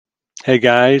Hey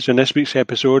guys, in this week's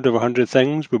episode of 100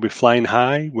 Things, we'll be flying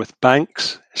high with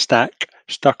Banks, Stack,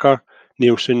 Stucker,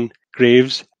 Nielsen,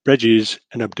 Graves, Bridges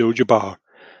and Abdul-Jabbar.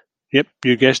 Yep,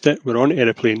 you guessed it, we're on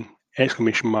aeroplane! !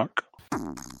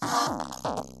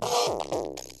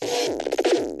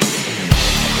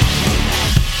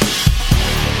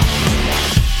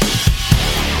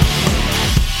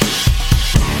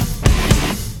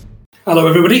 Hello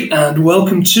everybody and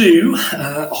welcome to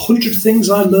 100 Things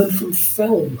I Learned from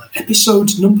Film,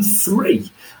 episode number 3,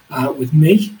 with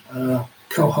me,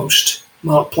 co-host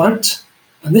Mark Plant,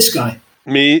 and this guy.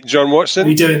 Me, John Watson.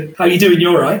 How you doing? You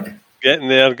alright? Getting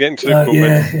there, getting to the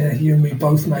moment. Yeah, you and me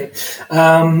both, mate.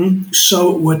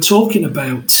 So we're talking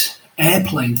about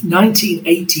Airplane,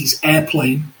 1980s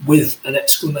Airplane with an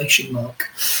exclamation mark.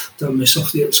 Don't miss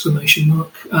off the exclamation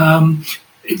mark.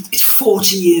 It's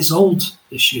 40 years old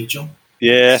this year, John.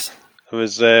 Yeah, I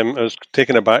was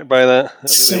taken aback by that.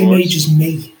 Same age as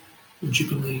me, would you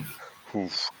believe?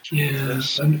 Oof. Yeah,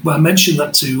 and I mentioned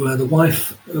that to the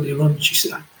wife earlier on. She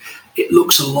said, "It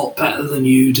looks a lot better than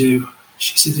you do."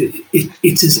 She said,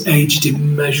 "It has aged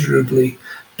immeasurably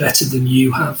better than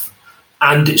you have,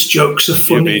 and its jokes are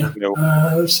funny."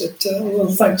 I said,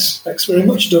 "Well, thanks very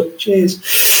much, Doc. Cheers."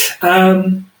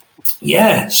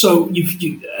 Yeah, so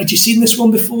had you seen this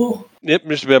one before? Yep,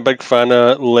 used to be a big fan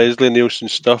of Leslie Nielsen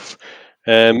stuff.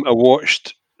 I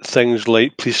watched things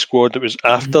like Police Squad. It was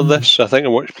after this. I think I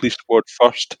watched Police Squad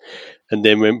first and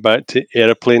then went back to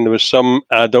Aeroplane. There was some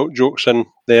adult jokes in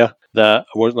there that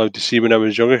I wasn't allowed to see when I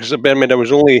was younger, because I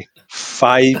was only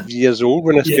 5 years old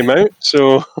when this came out,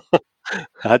 so I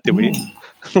had to wait.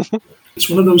 It's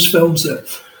one of those films that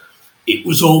it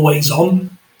was always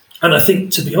on, and I think,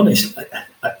 to be honest,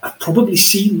 I've probably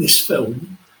seen this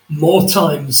film more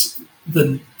times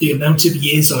than the amount of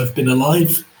years I've been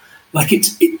alive. Like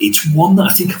it's one that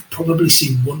I think I've probably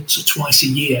seen once or twice a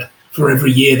year for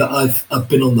every year that I've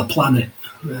been on the planet.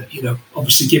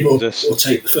 Obviously give or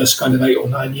take the first kind of 8 or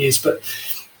 9 years, but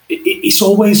it's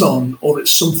always on, or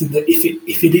it's something that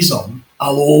if it is on,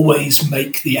 I'll always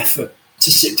make the effort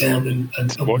to sit down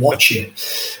and watch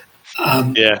it.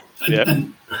 And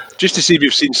just to see if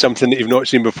you've seen something that you've not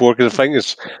seen before, because I think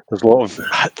there's a lot of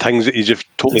things that you just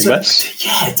totally miss.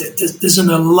 There's an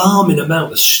alarming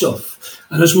amount of stuff,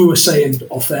 and as we were saying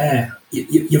off air,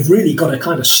 you've really got to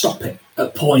kind of stop it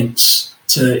at points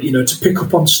to pick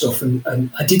up on stuff. And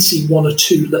I did see one or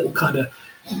two little kind of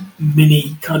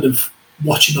mini kind of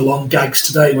watching along gags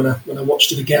today when I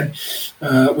watched it again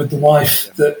with the wife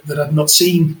that I've not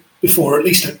seen before. At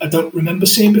least I don't remember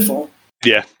seeing before.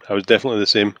 Yeah, I was definitely the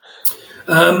same.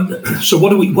 So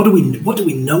what do we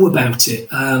know about it?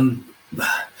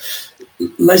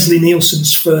 Leslie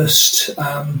Nielsen's first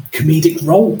comedic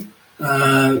role.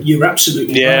 You're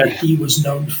absolutely right. He was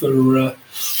known for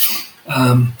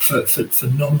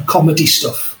non-comedy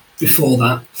stuff before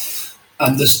that.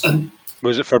 And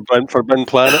was it Forbidden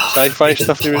Planet sci-fi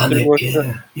stuff?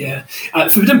 Yeah.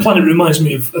 Forbidden Planet reminds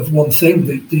me of one thing.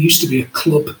 There used to be a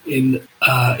club in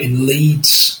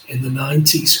Leeds in the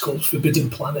 90s called Forbidden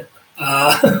Planet.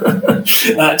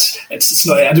 It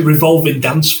had a revolving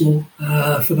dance floor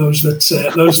for those that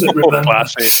remember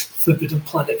Forbidden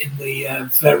Planet in the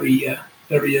very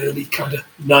early kind of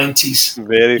 90s.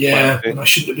 When I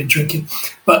shouldn't have been drinking,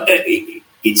 but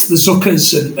it's the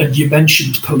Zuckers, and you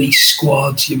mentioned Police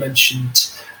Squad, you mentioned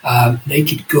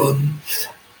Naked Gun,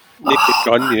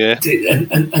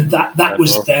 and that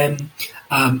was them.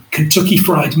 Kentucky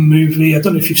Fried Movie. I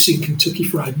don't know if you've seen Kentucky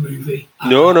Fried Movie.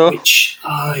 No. Which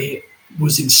I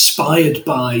was inspired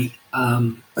by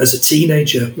as a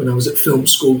teenager when I was at film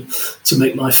school to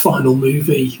make my final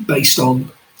movie based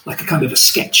on like a kind of a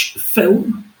sketch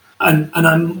film. And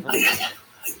I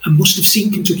must have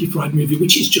seen Kentucky Fried Movie,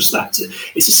 which is just that.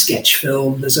 It's a sketch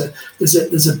film. There's a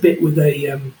bit with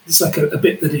it's like a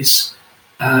bit that is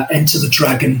Enter the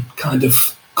Dragon kind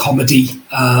of comedy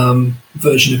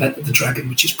version of Enter the Dragon,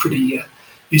 which is pretty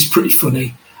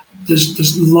funny.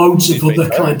 There's loads of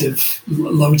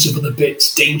other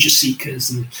bits, Danger Seekers,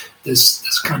 and there's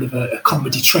kind of a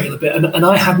comedy trailer bit. And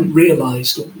I hadn't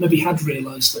realised, or maybe had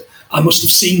realised, that I must have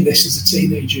seen this as a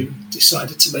teenager and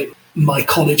decided to make my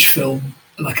college film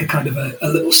like a kind of a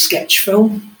little sketch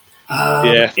film.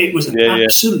 It was an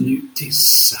absolute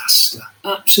disaster.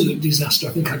 Absolute disaster.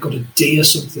 I think I got a D or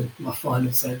something for my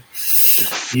final thing.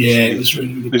 Yeah, it was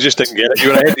really, really You just didn't get it. You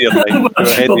were ahead of your time.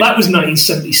 Well, that was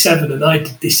 1977 and I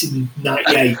did this in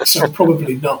 98, so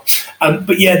probably not.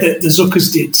 But yeah, the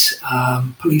Zuckers did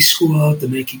Police Squad, the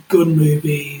Naked Gun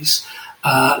movies.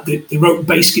 They wrote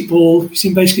Basketball. Have you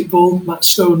seen Basketball? Matt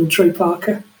Stone and Trey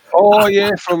Parker? Oh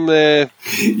yeah, from the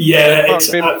it's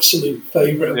an absolute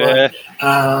favourite of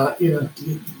mine.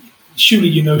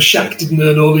 Surely Shaq didn't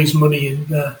earn all his money in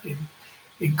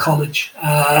college.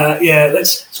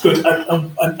 It's good.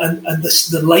 And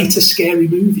the later scary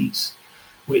movies,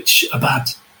 which are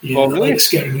bad. The later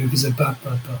scary movies are bad.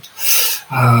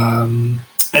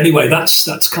 Anyway,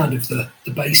 that's kind of the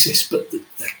basis. But the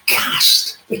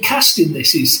cast in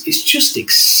this is just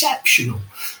exceptional.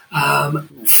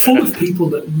 Full of people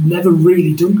that never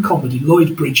really done comedy.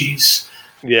 Lloyd Bridges.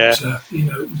 Was,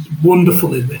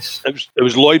 wonderful in this. It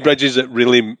was Lloyd Bridges that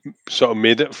really sort of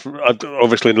made it.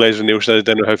 Obviously, Leslie Nielsen, I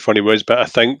don't know how funny he was, but I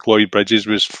think Lloyd Bridges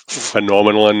was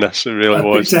phenomenal in this. It really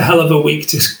was. It's a hell of a week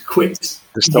to quit.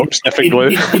 Stop sniffing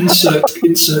glue.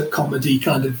 Insert comedy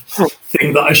kind of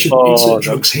thing that I should insert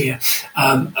drugs here.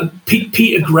 And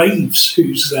Peter Graves,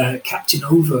 who's Captain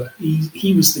Over,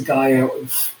 he was the guy out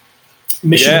of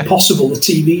Mission Impossible, the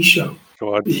TV show.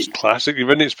 God, it's classic. You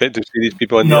wouldn't expect to see these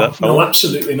people in that film. No,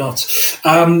 absolutely not.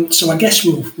 So I guess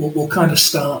we'll kind of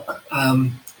start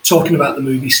talking about the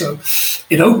movie. So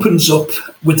it opens up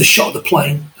with the shot of the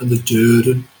plane and the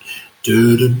doo-doo.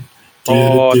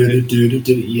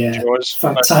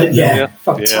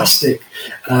 Fantastic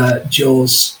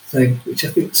Jaws thing, which I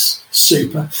think's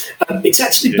super. It's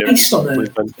actually based on a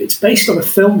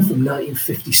film from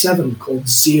 1957 called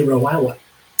 0 Hour.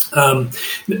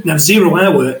 Now, 0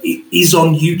 Hour is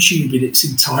on YouTube in its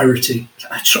entirety.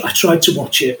 I tried to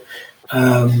watch it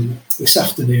this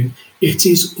afternoon. It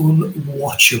is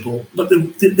unwatchable. But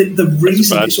the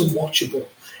reason it's unwatchable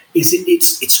is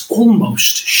it's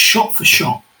almost shot for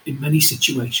shot in many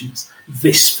situations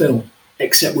this film,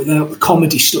 except without the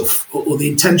comedy stuff or the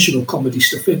intentional comedy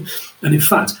stuff in. And in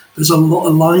fact, there's a lot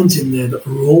of lines in there that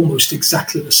are almost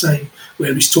exactly the same,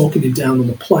 where he's talking him down on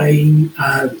the plane.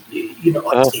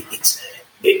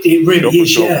 It really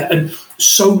is, and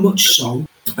so much so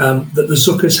that the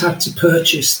Zuckers had to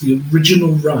purchase the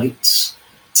original rights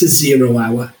to 0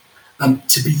 Hour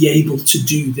to be able to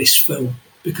do this film,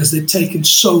 because they'd taken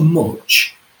so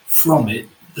much from it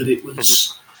that it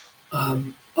was...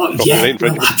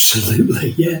 absolutely,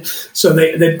 yeah. So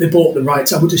they bought the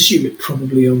rights. I would assume it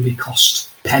probably only cost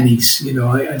pennies.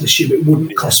 I'd assume it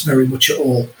wouldn't cost very much at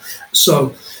all.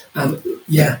 So,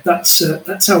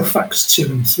 that's how Facts 2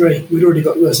 and 3. We'd already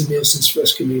got Leslie Nielsen's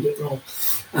first comedic role.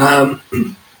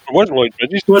 It wasn't Lloyd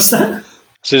Bridges. What's that?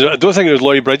 So I don't think it was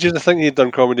Lloyd Bridges. I think he'd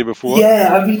done comedy before.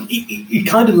 Yeah, I mean, he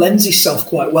kind of lends himself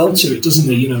quite well to it, doesn't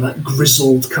he? That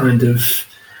grizzled kind of...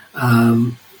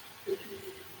 and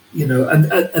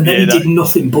then he did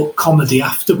nothing but comedy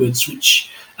afterwards, which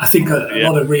I think a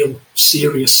lot of real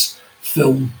serious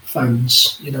film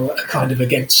fans, are kind of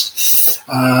against.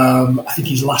 I think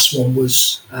his last one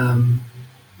was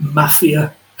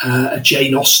Mafia, a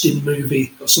Jane Austen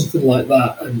movie or something like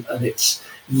that, and it's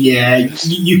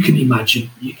you can imagine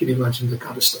the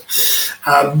kind of stuff.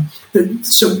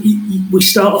 So we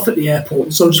start off at the airport,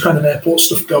 and so just kind of airport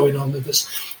stuff going on.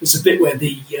 There's a bit where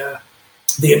the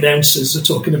announcers are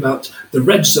talking about the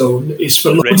red zone is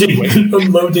for loading and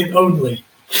unloading only.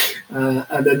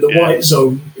 And then the white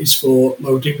zone is for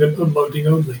loading and unloading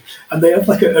only. And they have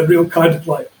like a real kind of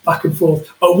like back and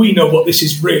forth. Oh, we know what this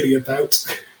is really about.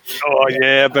 Oh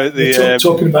yeah, about the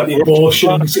talking about the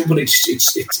abortion. But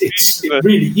it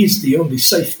really is the only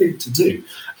safe thing to do.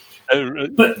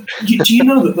 But do you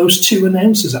know that those two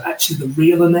announcers are actually the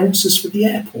real announcers for the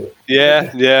airport?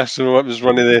 Yeah. So that was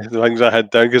one of the things I had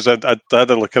down, because I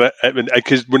had a look at it.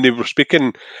 Because when they were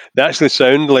speaking, they actually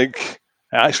sounded like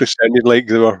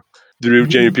they were the real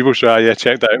genuine people. So I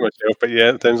checked that out myself. But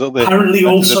yeah, it turns out they apparently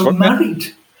also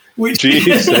married. Which,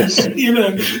 Jesus.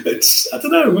 It's, I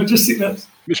don't know. I just think that's...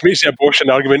 Which makes the abortion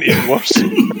argument even worse.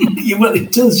 Well,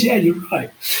 it does. Yeah, you're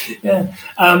right. Yeah.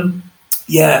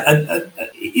 And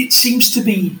it seems to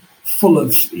be full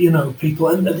of people.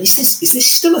 And is this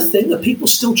still a thing? Are people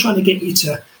still trying to get you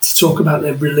to talk about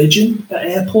their religion at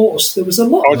airports? There was a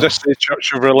lot. Oh, just the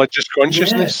Church of Religious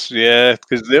Consciousness. Yeah,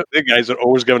 because the guys are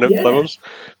always giving out flowers.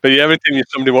 But every time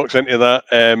somebody walks into that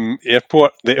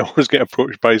airport, they always get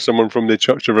approached by someone from the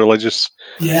Church of Religious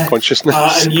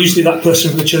Consciousness. And usually that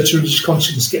person from the Church of Religious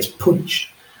Consciousness gets punched.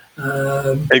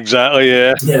 Exactly,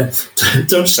 yeah. Yeah,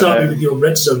 don't start me with your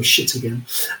red zone shit again.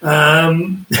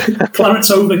 Clarence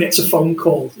Over gets a phone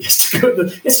call. He has to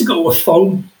go to a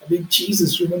phone. I mean,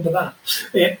 Jesus, remember that?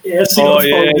 He has to go to a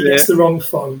phone. He gets the wrong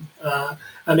phone.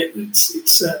 And it's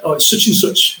such and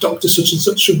such, Dr. such and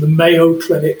such from the Mayo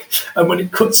Clinic. And when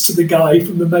it cuts to the guy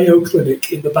from the Mayo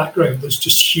Clinic, in the background, there's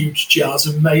just huge jars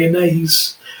of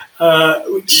mayonnaise.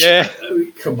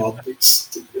 Come on,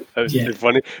 That was Yeah. too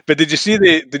funny. But did you see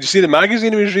the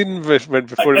magazine he was reading before he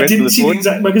I went to didn't the see phone? the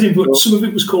exact magazine, but No. some of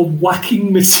it was called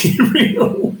Whacking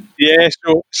Material. Yeah,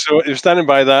 so he was standing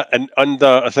by that, and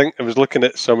under, I think I was looking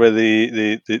at some of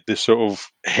the sort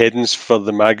of headings for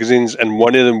the magazines, and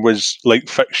one of them was like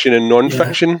fiction and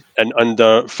non-fiction, and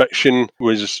under fiction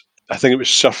was, I think it was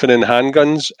surfing and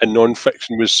handguns, and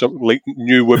non-fiction was something like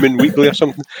New Women Weekly or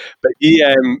something. But he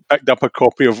picked up a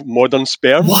copy of Modern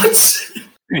Sperm. What?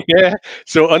 Yeah,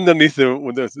 so underneath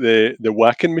the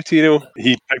whacking material,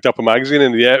 he picked up a magazine,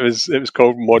 and yeah, it was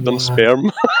called Modern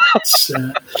Sperm.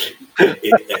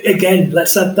 Again,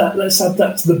 let's add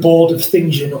that to the board of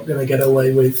things you're not going to get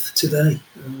away with today.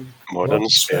 Modern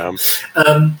Sperm.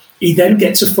 He then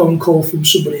gets a phone call from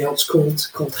somebody else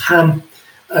called Ham,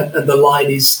 and the line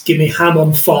is, "Give me ham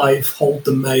on 5, hold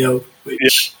the mayo."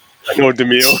 Which, I know the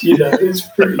mayo. It's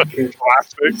pretty good.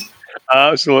 Classic.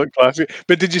 Absolute classic.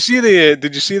 But did you see the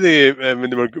when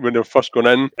they were first going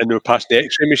in and they were past the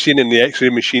X-ray machine, and the X-ray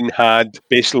machine had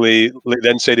basically like the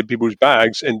inside of people's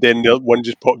bags, and then the one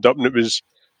just popped up and it was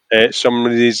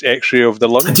somebody's X-ray of the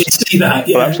lungs. I did see that.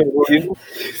 Yeah.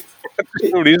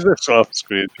 No reason. So that's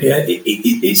great. Yeah,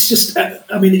 it's just.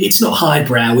 I mean, it's not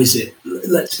highbrow, is it?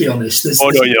 Let's be honest. It's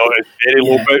very low,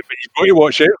 but you've got to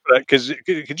watch out for it because it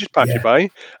could just pass you by,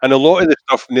 and a lot of the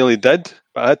stuff nearly did,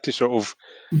 but I had to sort of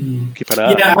keep an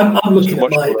eye. Yeah, I'm looking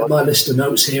at my list of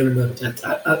notes here, and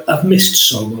I've missed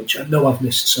so much. I know I've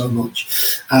missed so much.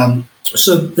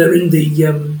 So they're in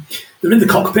the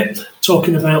cockpit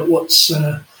talking about what's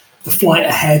the flight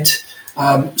ahead.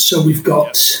 So we've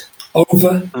got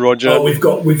Over Roger. Oh, we've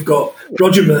got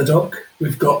Roger Murdoch.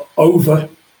 We've got Over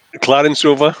Clarence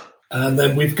Over, and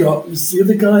then we've got the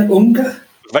other guy, Unger.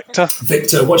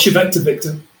 Victor. What's your Victor?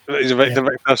 He's a Victor.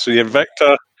 So you're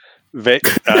Victor.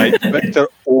 Victor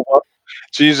Over.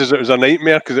 Jesus, it was a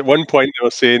nightmare because at one point they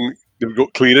were saying they've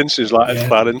got clearance. Is like it's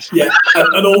Clarence. Yeah,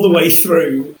 and all the way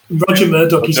through, Roger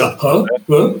Murdoch is like, huh?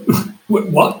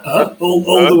 What?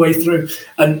 All the way through,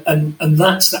 and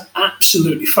that's the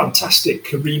absolutely fantastic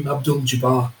Kareem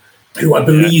Abdul-Jabbar, who I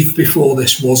believe before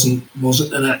this wasn't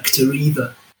an actor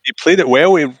either. He played it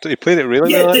well. He played it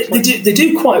really well. They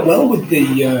do quite well with the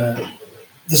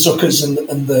Zuckers and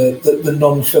the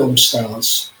non-film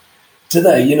stars. Do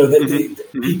they? The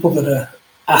people that are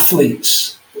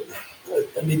athletes.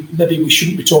 I mean, maybe we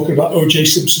shouldn't be talking about O.J.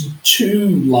 Simpson too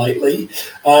lightly.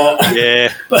 But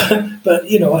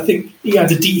I think he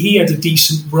had a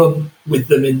decent run with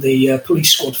them in the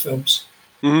Police Squad films.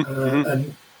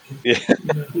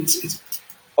 It's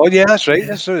oh yeah, that's right.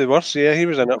 That's really worse. Yeah, he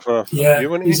was in it for a few,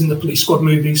 wasn't he? He's in the Police Squad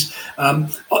movies.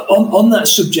 On that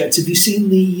subject, have you seen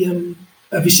the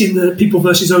People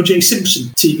vs. O.J. Simpson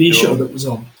TV show that was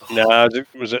on? No,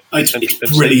 was it?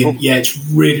 It's brilliant. Yeah, it's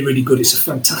really, really good. It's a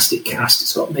fantastic cast.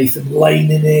 It's got Nathan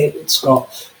Lane in it. It's got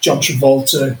John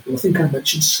Travolta, who I think I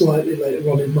mentioned slightly later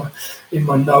on in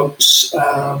my notes.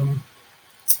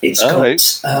 It's got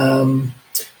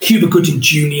Cuba Gooding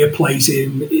Jr. plays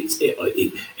him.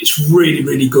 It's really,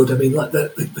 really good. I mean, like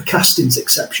the casting's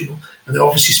exceptional, and they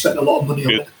obviously spent a lot of money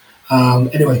on it.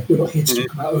 Anyway, we're not here to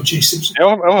talk about O.J. Simpson. I'll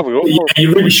have a go. Yeah,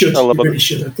 you really should. I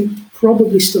think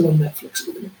probably still on Netflix at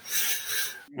the minute.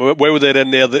 Where were they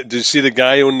in there? Did you see the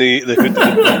guy on the hood?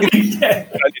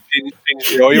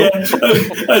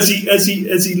 As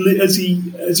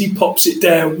he pops it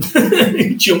down,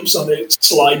 he jumps on it,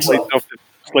 slides off.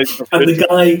 And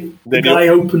the guy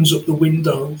opens up the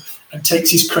window and takes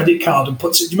his credit card and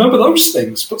puts it. Do you remember those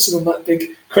things? Puts it on that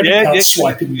big credit card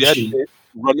swiping machine.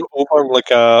 Run it over like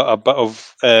a bit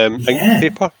of ink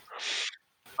paper.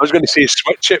 I was going to say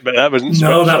switch it, but that wasn't.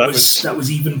 No, that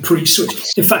was even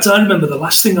pre-switch. In fact, I remember the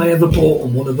last thing I ever bought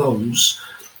on one of those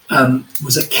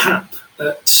was a cap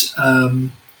at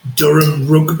Durham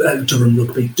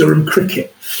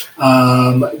Cricket.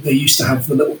 They used to have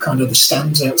the little kind of the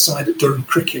stands outside at Durham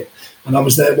Cricket, and I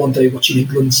was there one day watching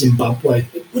England Zimbabwe.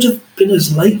 It would have been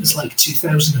as late as like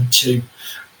 2002,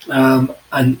 and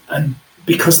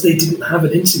because they didn't have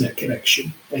an internet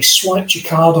connection, they swiped your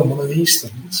card on one of these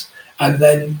things, and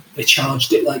then they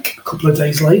charged it like a couple of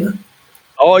days later.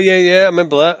 Oh, yeah, I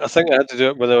remember that. I think I had to do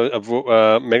it with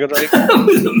a Mega Drive.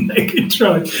 With a Mega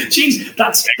Drive. Jeez,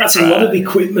 that's a lot of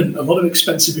equipment, a lot of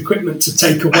expensive equipment to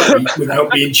take away without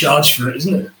being charged for it,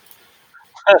 isn't it?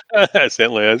 It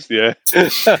certainly is, yeah.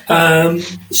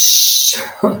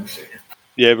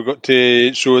 Yeah, we got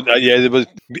to show that. Yeah,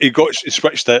 he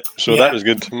switched it, so that was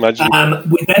good. Imagine.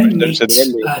 We then meet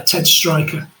Ted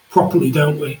Stryker properly,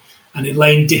 don't we? And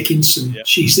Elaine Dickinson. Yeah.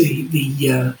 She's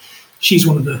she's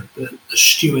one of the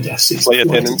stewardesses, flight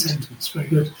attendants. Very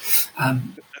good.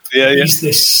 He's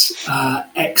this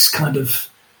ex kind of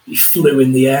he flew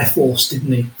in the Air Force,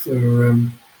 didn't he, for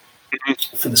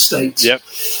the States? Yep.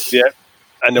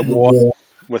 And the war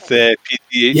with the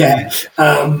PTA. Yeah,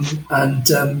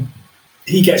 and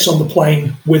he gets on the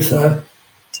plane with her.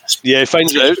 Yeah, he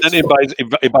finds out, and he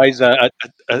buys a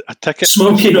ticket.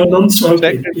 Smoking or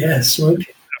non-smoking? Yeah, smoking.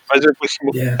 A visibly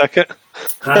smoking ticket.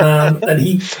 And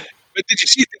he. But did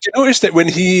you notice that when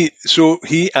he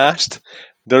asked?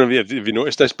 I don't know if you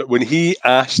noticed this, but when he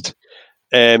asked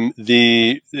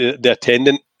the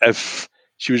attendant if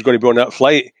she was going to be on that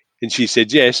flight, and she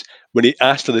said yes. When he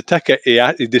asked for the ticket, he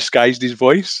disguised his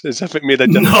voice as if it made a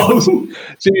difference. No.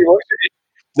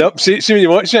 See when you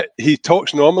watch it, he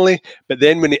talks normally, but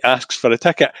then when he asks for a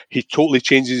ticket, he totally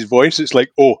changes his voice. It's like,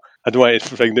 oh, I don't want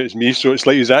to find out it's me. So it's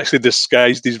like he's actually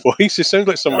disguised his voice. It sounds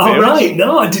like someone else. Right.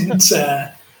 No, I didn't.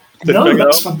 No,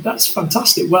 that's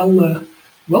fantastic. Well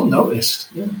noticed.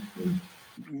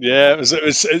 Yeah,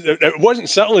 it wasn't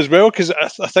subtle as well, because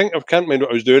I think I can't remember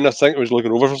what I was doing. I think I was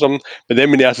looking over for something, but then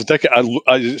when he asked the ticket, I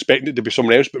was expecting it to be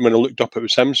someone else. But when I looked up, it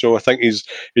was him. So I think he's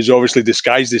obviously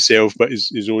disguised himself, but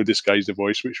he's only disguised the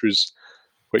voice, which was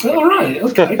quite. All right,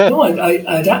 okay. No,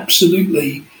 I'd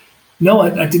absolutely no,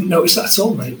 I didn't notice that at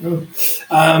all, mate. No.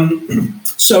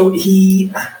 So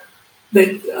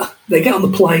they get on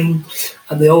the plane,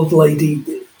 and the old lady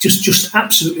just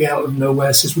absolutely out of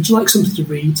nowhere says, "Would you like something to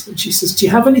read?" And she says, "Do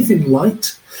you have anything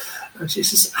light?" And she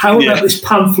says, "How about this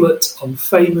pamphlet on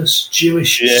famous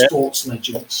Jewish sports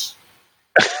legends?"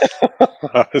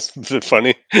 That's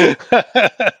funny.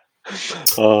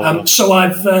 So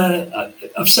I've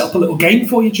set up a little game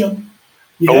for you, John.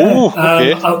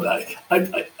 Okay.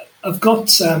 I've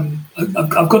got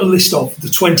a list of the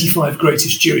 25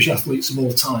 greatest Jewish athletes of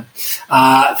all time.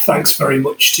 Thanks very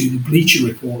much to the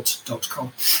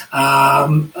BleacherReport.com.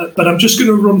 But I'm just going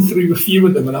to run through a few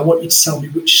of them, and I want you to tell me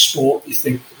which sport you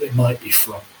think they might be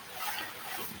from.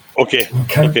 Okay.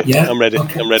 Yeah? I'm ready.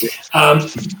 Okay. I'm ready.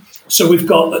 So we've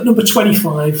got at number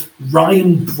 25,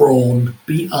 Ryan Braun,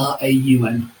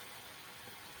 Braun.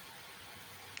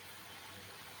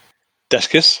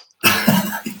 Discus.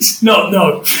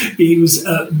 No. He was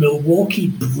a Milwaukee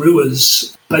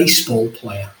Brewers baseball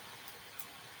player.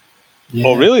 Yeah.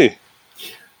 Oh, really?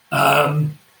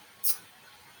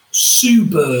 Sue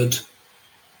Bird.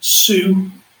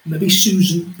 Maybe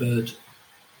Susan Bird.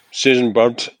 Susan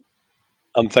Bird.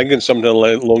 I'm thinking something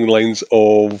along the lines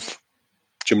of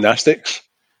gymnastics.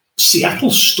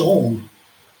 Seattle Storm.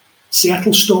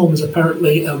 Seattle Storm is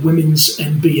apparently a women's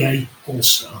NBA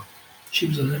All-Star. She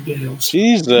was an NBA All-Star.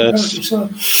 Jesus.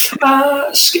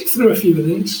 Skip through a few of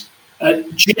these.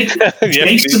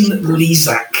 Jason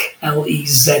Lezak,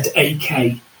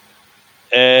 Lezak.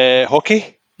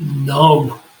 Hockey?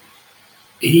 No.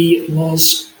 He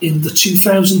was in the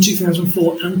 2000,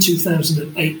 2004 and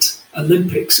 2008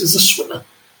 Olympics as a swimmer.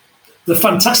 The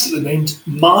fantastically named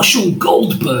Marshall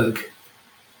Goldberg.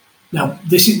 Now,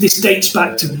 this dates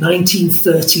back to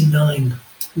 1939,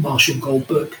 Marshall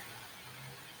Goldberg.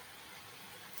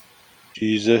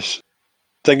 Jesus.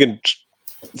 Thinking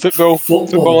football.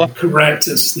 Football, correct,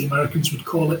 as the Americans would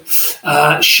call it.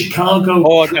 Chicago.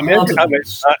 Oh, American. I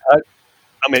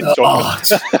meant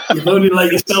soccer. You've only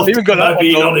let yourself even got that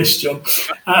being honest, John.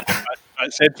 I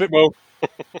said football.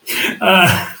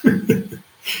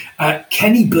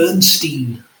 Kenny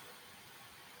Bernstein.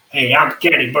 Hey, I'm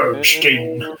Kenny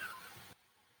Bernstein.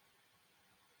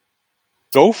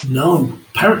 Golf? No.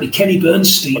 Apparently Kenny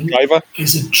Bernstein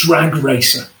is a drag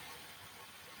racer.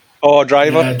 Oh,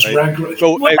 driver. Yeah, drag racer.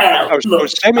 So, I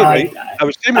was semi-right.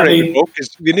 Because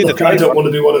you need a driver. I don't want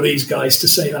to be one of these guys to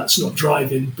say that's not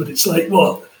driving, but it's like,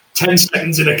 10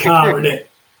 seconds in a car, innit?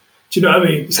 Do you know what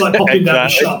I mean? It's like popping down the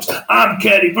shops. I'm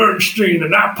Kenny Bernstein,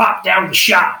 and I pop down the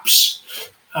shops.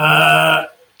 I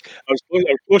was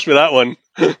close with that one.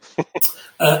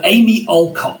 Amy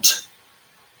Alcott.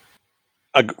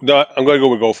 I'm going to go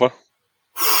with golfer.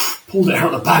 Pulled it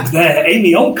out of the bag there.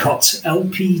 Amy Alcott,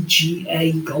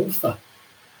 LPGA golfer.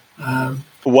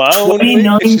 Wow.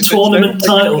 29 tournament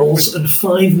titles and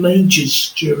 5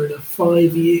 majors during a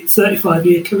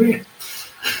 35-year career.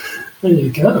 There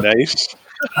you go. Nice.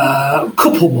 A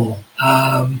couple more.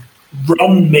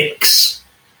 Ron Mix.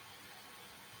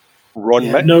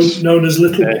 Mix? Known as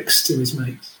Little Mix to his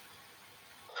mates.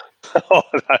 Oh,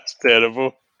 that's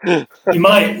terrible. He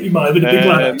might have been a big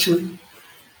lad, actually.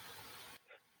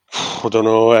 I don't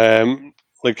know,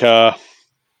 like a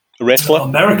wrestler?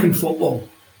 American football.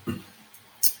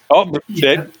 Oh,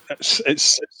 yeah. It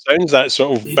sounds that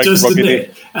sort of it big does,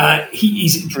 rugby.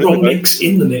 He's Ron Mix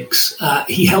in the mix.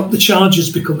 He helped the Chargers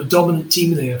become a dominant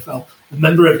team in the AFL a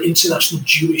member of International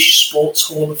Jewish Sports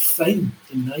Hall of Fame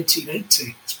in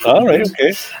 1980. All right,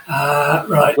 okay.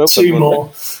 Right, Well, two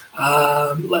more.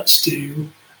 Let's do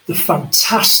the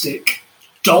fantastic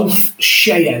Dolph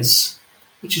Schayes,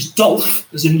 which is Dolph,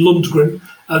 as in Lundgren,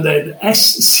 and then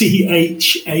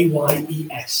Schayes.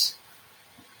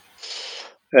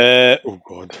 Oh,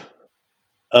 God.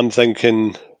 I'm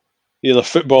thinking either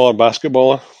football or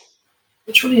basketballer.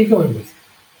 Which one are you going with?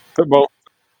 Football.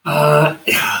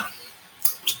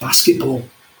 It's basketball.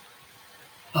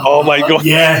 Oh, my God.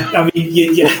 Yeah, I mean,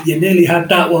 you nearly had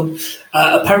that one.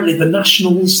 Apparently, the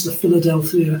Nationals, the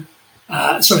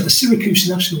Syracuse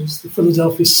Nationals, the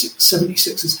Philadelphia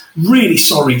 76ers. Really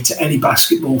sorry to any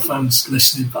basketball fans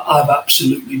listening, but I've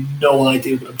absolutely no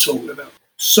idea what I'm talking about.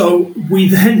 So we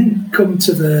then come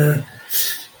to the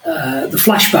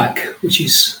flashback, which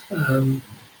is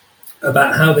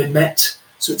about how they met.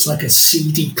 So it's like a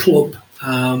seedy club,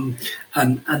 and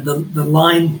the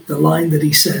line that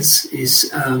he says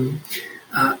is,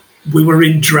 "We were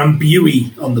in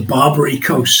Drambuie on the Barbary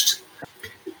coast."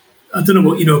 I don't know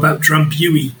what you know about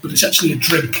Drambuie, but it's actually a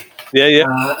drink. Yeah.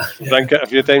 Drank it a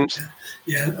few times.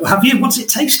 Yeah. Have you? What's it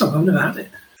taste of? I've never had it.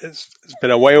 It's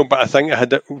been a while, but I think I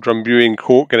had it Drambuie and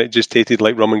Coke, and it just tasted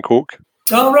like rum and Coke.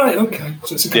 Oh, right, okay.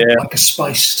 So it's like a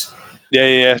spiced.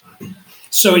 Yeah.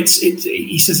 So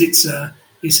he says it's a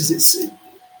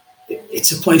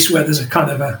place where there's a kind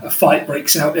of a fight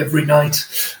breaks out every night.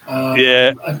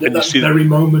 And at that very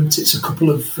moment, it's a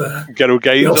couple of Girl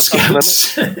Guides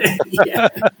Scouts,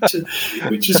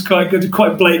 which is quite good.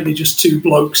 Quite blatantly, just two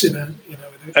blokes in a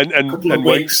couple of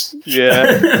wigs.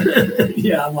 Yeah,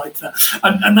 yeah, I like that,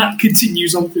 and that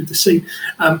continues on through the scene.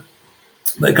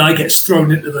 The guy gets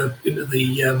thrown into the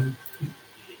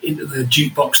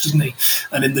jukebox, doesn't he?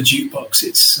 And in the jukebox,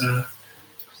 it's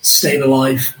 "Staying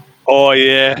Alive." Oh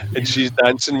yeah, and she's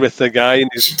dancing with the guy, and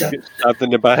he's gets stabbed in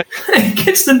the back. He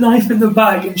gets the knife in the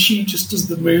back, and she just does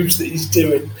the moves that he's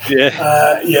doing.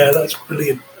 Yeah, that's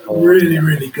brilliant. Really,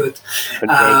 really good.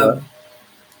 And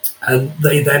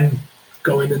they then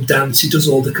go in and dance. He does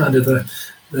all the kind of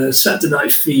the Saturday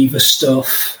Night Fever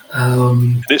stuff.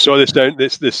 It's all this down.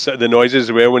 The noises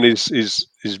as well when he's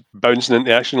bouncing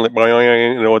into action like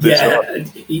and all this.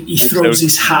 He throws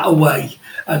his hat away,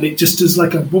 and it just does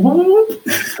like a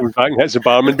comes back and hits the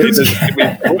barman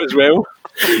as well.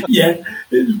 Yeah,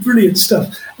 it's brilliant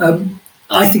stuff.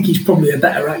 I think he's probably a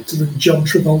better actor than John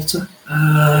Travolta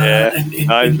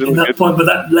in that point. But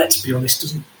that, let's be honest,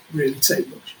 doesn't really take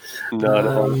much.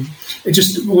 No. It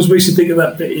just always makes you think of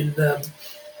that bit in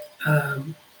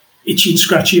Itchy and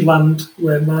Scratchy Land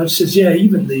where Marge says, "Yeah,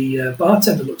 even the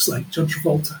bartender looks like John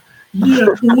Travolta." Yeah,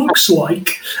 looks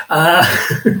like.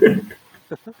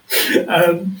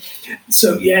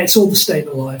 So yeah, it's all the Staying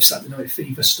Alive Saturday Night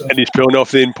Fever stuff. And he's pulling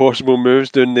off the impossible moves,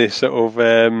 doing this sort of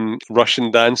Russian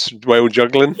dance while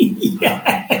juggling.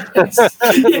 Yes.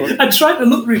 And trying to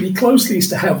look really closely as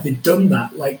to how they'd done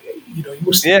that. Like, he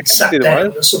must have sat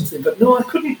down or something. But no, I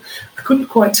couldn't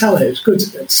quite tell it. It was good.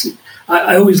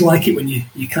 I always like it when you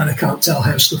kind of can't tell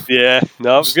how stuff. Yeah,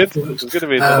 no, it was good. It was good to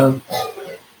be done.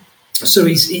 So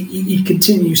he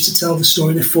continues to tell the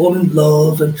story. They fall in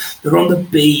love and they're on the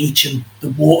beach and the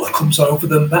water comes over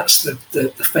them. That's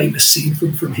the famous scene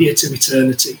from Here to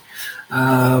Eternity,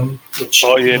 which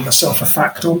I gave myself a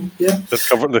fact on. Yeah,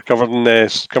 they're covered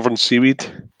in seaweed.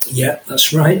 Yeah,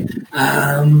 that's right.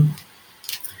 And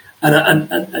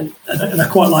I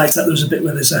quite like that. There's a bit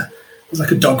where there's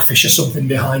like a dogfish or something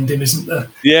behind him, isn't there?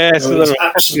 Yeah, so it's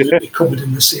absolutely covered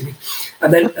in the seaweed.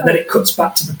 And then it cuts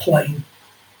back to the plane.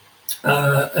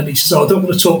 And he says, "I don't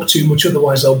want to talk too much,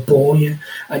 otherwise I'll bore you."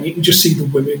 And you can just see the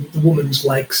woman's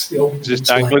legs, the old woman's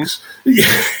legs.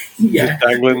 Yeah,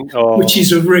 dangling. Which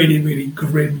is a really, really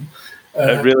grim.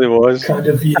 It really was kind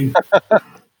of view.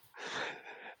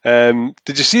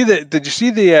 Did you see the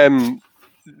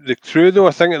crew though?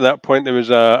 I think at that point there was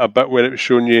a bit where it was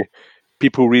showing you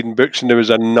people reading books, and there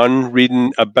was a nun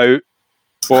reading about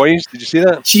boys. Did you see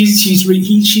that? She's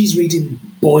reading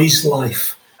Boy's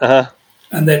Life.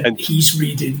 And then he's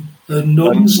reading a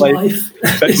nun's life.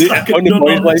 On the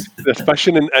boy's life, the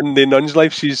fishing, and the nun's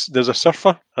life, there's a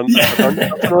surfer and on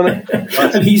it.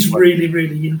 And he's really,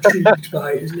 really intrigued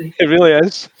by it, isn't he? It really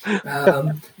is.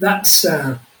 That's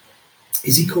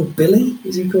is he called Billy?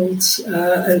 Is he called?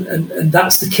 And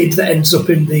that's the kid that ends up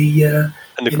in the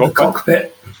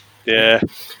cockpit. Yeah,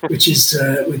 which is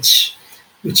the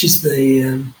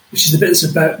bit that's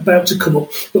about to come up.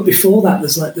 But before that,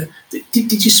 there's like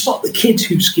did you spot the kid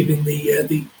who's giving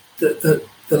the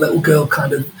little girl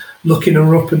kind of looking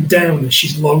her up and down as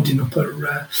she's loading up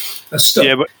her stuff?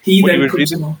 Yeah, but he then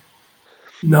comes along.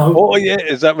 No. Oh yeah,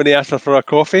 is that when he asked her for a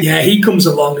coffee? Yeah, he comes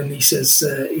along and he says,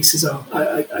 "Oh,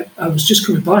 I was just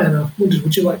coming by and I wondered,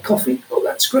 would you like coffee? Oh,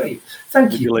 that's great,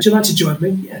 thank you. Would you like to join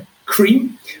me? Yeah,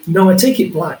 cream? No, I take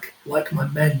it black, like my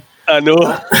men." I know.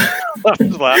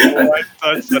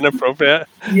 That's inappropriate.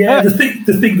 Yeah,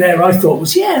 the thing there I thought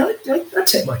was, yeah, I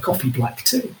take my coffee black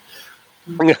too.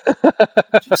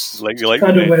 Just, like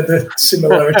kind of where the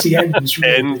similarity ends.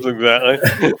 Really. Ends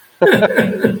exactly.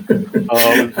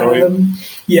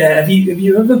 Yeah, have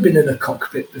you ever been in a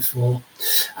cockpit before?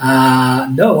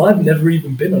 No, I've never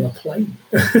even been on a plane.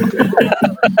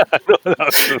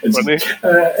 That's so funny.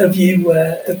 Have you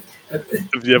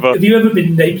ever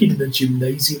been naked in a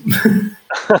gymnasium?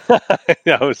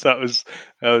 that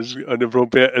was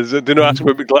inappropriate. Do you not ask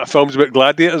about films about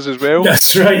gladiators as well?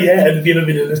 That's right. Yeah, and have you ever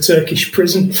been in a Turkish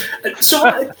prison? So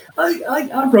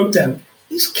I wrote down,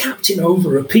 is Captain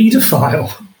Over a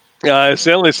paedophile? Yeah, it's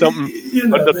certainly something.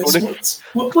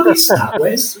 What is that?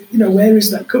 Where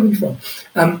is that coming from?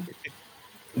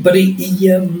 But he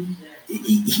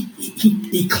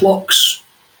clocks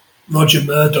Roger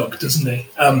Murdoch, doesn't he?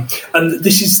 And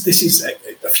this is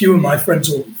a few of my friends,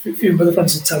 or a few of my other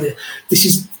friends will tell you, this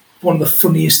is one of the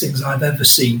funniest things I've ever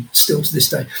seen, still to this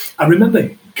day. I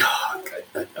remember,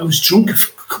 I was drunk a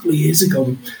couple of years ago,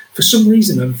 and for some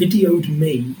reason I videoed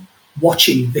me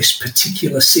watching this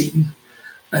particular scene.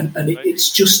 And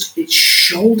it's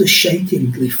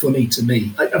shoulder-shakingly funny to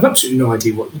me. I've absolutely no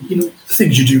idea what, the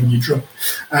things you do when you're drunk.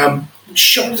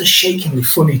 Shoulder-shakingly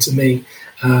funny to me.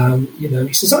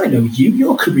 He says, I know you.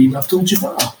 You're Kareem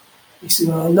Abdul-Jabbar. He says,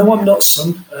 well, no, I'm not,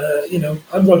 son.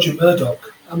 I'm Roger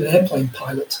Murdoch. I'm an airplane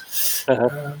pilot.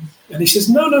 Uh-huh. And he says,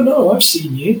 no, I've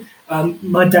seen you.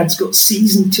 My dad's got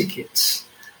season tickets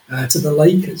to the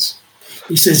Lakers.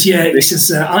 He says,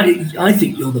 I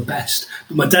think you're the best,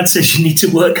 but my dad says you need to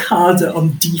work harder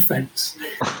on defense.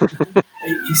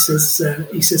 He says,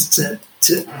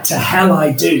 to hell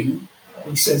I do.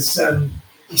 He says,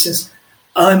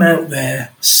 I'm out there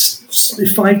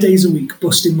 5 days a week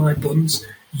busting my buns.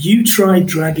 You try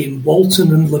dragging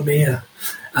Walton and Lemire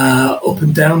up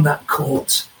and down that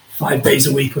court 5 days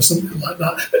a week or something like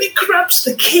that. And he grabs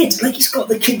the kid, like he's got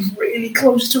the kid really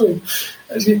close to him.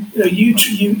 As you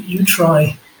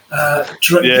try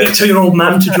tell your old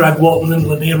man to drag Walton and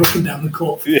Lemire up and down the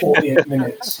court for 48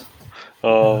 minutes.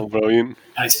 Oh, brilliant.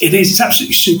 It is. It's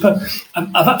absolutely super.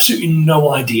 I've absolutely no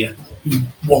idea who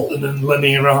Walton and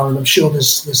Lemire are, and I'm sure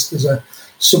there's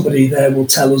somebody there will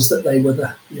tell us that they were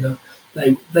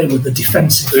they were the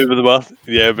defensive.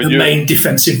 The main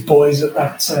defensive boys at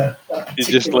that. You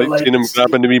just like seeing him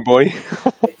grabbing the wee boy.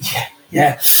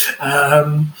 yeah.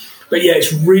 But yeah,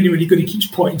 it's really, really good. He keeps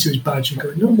pointing to his badge and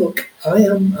going, "No, look, I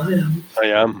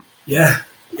am." Yeah.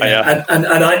 And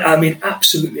I mean,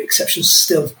 absolutely exceptional.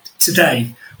 Still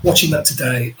today, watching that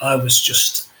today, I was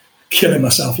just killing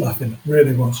myself laughing. It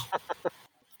really was.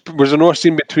 Was there no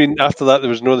scene after that? There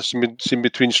was no scene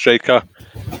between Stryker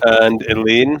and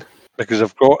Elaine. Because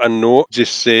I've got a note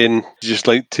just saying just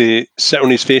like to sit on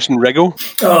his face and wriggle.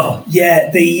 Oh yeah,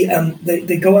 they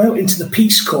go out into the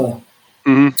Peace Corps.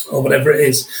 Mm-hmm. Or whatever it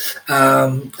is,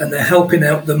 and they're helping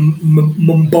out the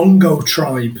Mbongo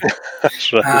tribe.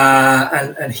 That's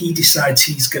right. And he decides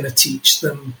he's going to teach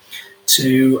them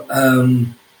to.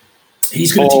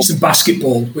 He's going to teach them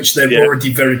basketball, which they're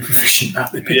already very proficient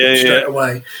at. They pick up straight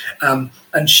away.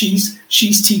 And she's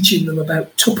teaching them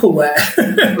about Tupperware.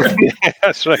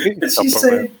 That's right.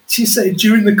 She said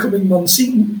during the coming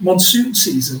monsoon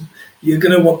season, you're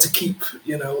going to want to keep,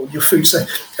 your food safe.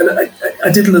 And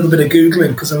I did a little bit of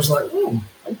Googling because I was like, I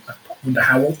wonder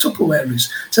how old Tupperware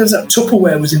is. Turns out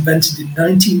Tupperware was invented in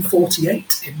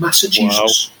 1948 in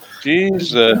Massachusetts. Wow.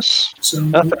 Jesus. So,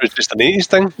 I thought it was just an 80s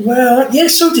thing. Well, yeah,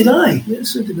 so did I.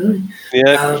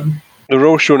 Yeah. They were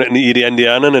all showing it in Erie,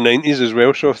 Indiana in the 90s as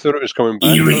well, so I thought it was coming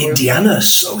back. Erie, Indiana,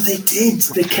 so they did.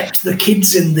 They kept the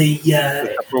kids in the...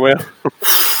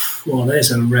 Well,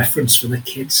 there's a reference for the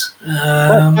kids.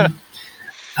 The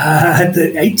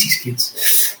 80s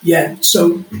kids. Yeah,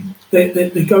 so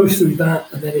they go through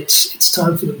that, and then it's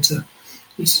time for them to...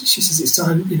 She says it's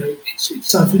time,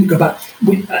 it's time for them to go back.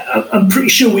 I'm pretty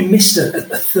sure we missed a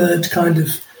third kind of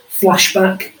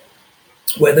flashback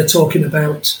where they're talking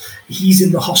about he's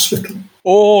in the hospital.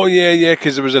 Oh, yeah,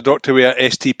 because there was a doctor with an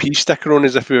STP sticker on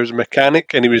as if he was a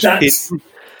mechanic, and he was... That's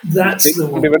the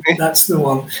one. That's the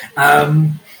one.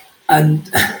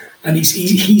 And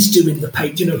he's doing the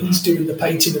paint. He's doing the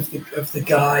painting of the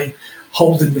guy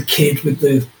holding the kid with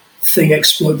the thing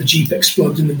the Jeep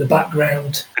exploding in the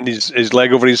background, and his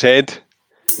leg over his head.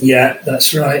 Yeah,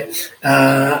 that's right.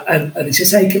 And he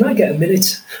says, "Hey, can I get a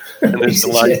minute?" And he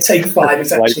says, yeah, take 5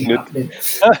 is actually happening,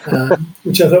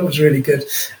 which I thought was really good.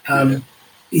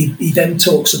 He then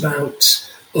talks about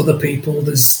other people.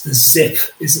 There's Zip,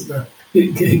 isn't there?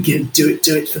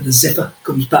 Do it for the zipper.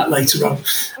 Comes back later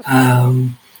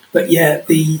on. But yeah,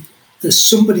 there's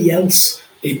somebody else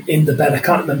in the bed. I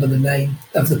can't remember the name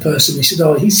of the person. He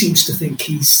said, he seems to think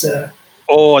he's...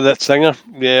 that singer.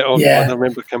 Yeah, yeah. I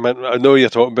remember coming. I know you're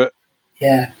talking about.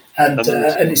 Yeah, and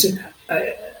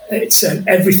it's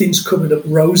everything's coming up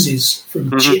roses from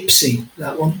Gypsy.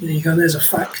 That one. There you go. There's a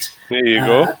fact. There you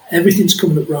go. Everything's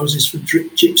coming up roses from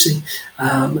Gypsy.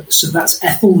 So that's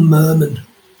Ethel Merman.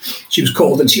 She was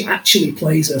called, and she actually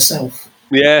plays herself.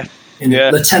 Yeah.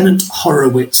 Lieutenant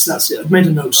Horowitz. That's it. I've made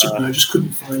a note somewhere. I just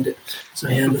couldn't find it. So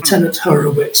yeah, Lieutenant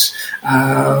Horowitz.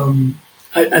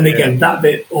 And again, that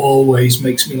bit always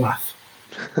makes me laugh.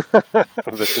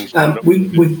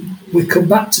 We come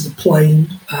back to the plane.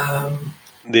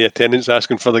 The attendant's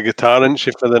asking for the guitar, isn't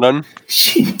she, for the nun?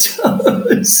 She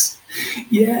does.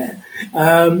 Yeah.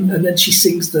 And then she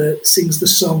sings the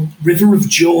song "River of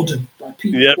Jordan" by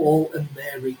Peter, Paul and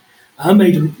Mary. I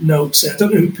made a note saying I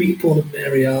don't know who Peter, Paul and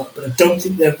Mary are, but I don't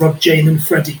think they're Rod, Jane and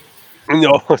Freddie.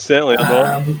 No, certainly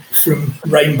not. From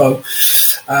Rainbow.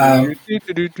 And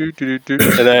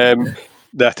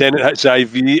the attendant hits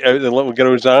IV out the little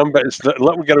girl's arm, but it's the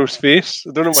little girl's face.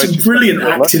 I don't know why. Some brilliant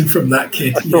acting from that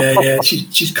kid. Yeah.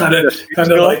 She's kind of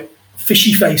like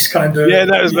fishy face, kind of. Yeah,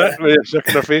 that was that. Where you're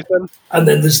sucking her face in. And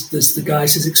then there's the guy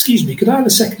says, "Excuse me, could I have a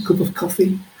second cup of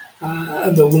coffee?"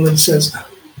 And the woman says,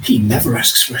 "He never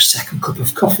asks for a second cup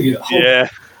of coffee at home." Yeah.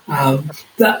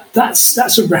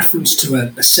 That's a reference to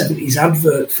a 70s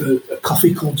advert for a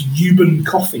coffee called Yuban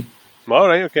Coffee. All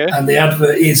right, okay. And the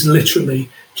advert is literally,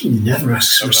 he never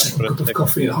asks for a second cup of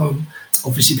coffee at home,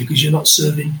 obviously because you're not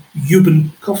serving Yuban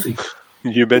coffee.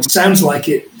 Yuban. It sounds like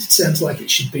it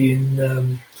should be in...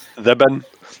 the bin.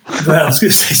 Well, I was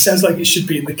going to say, it sounds like it should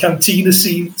be in the cantina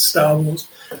scene in Star Wars.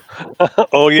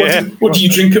 Oh, yeah. What do you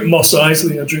drink at Mos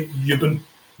Eisley? I drink Yuban.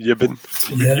 Yuban.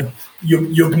 Yeah.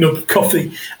 Yugnub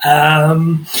coffee.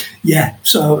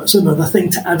 So it's another thing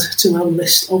to add to our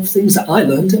list of things that I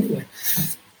learned anyway.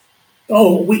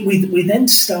 Oh, we then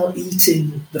start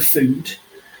eating the food.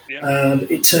 Yeah.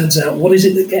 It turns out, what is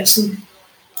it that gets them?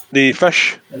 The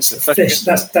fish. That's the fish.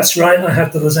 That's right. I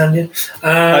had the lasagna.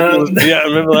 I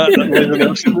remember that. It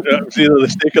was either the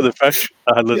steak or the fish.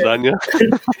 I had lasagna.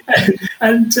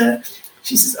 And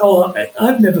she says,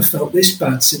 I've never felt this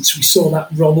bad since we saw that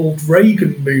Ronald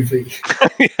Reagan movie.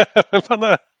 Yeah, I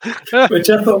remember that. Which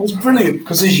I thought was brilliant,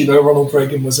 because as you know, Ronald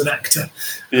Reagan was an actor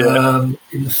in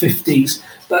the 50s.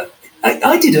 But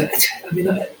I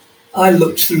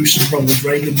looked through some Ronald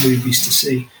Reagan movies to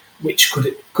see which could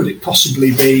it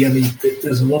possibly be. I mean,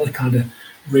 there's a lot of kind of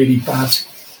really bad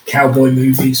cowboy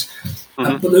movies.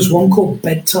 But there's one called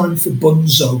Bedtime for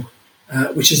Bunzo,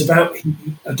 which is about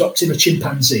him adopting a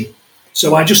chimpanzee.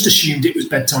 So I just assumed it was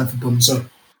Bedtime for Bunzo.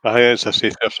 I think it's a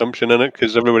safe assumption in it,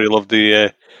 because everybody loved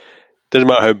the... doesn't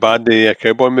matter how bad the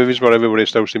cowboy movies were, everybody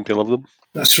still seemed to love them.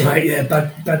 That's right, yeah,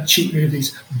 bad cheap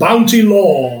movies. Bounty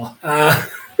Law.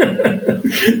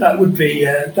 That would be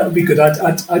good.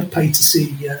 I'd pay to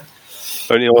see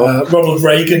Ronald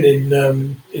Reagan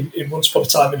in Once Upon a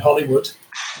Time in Hollywood.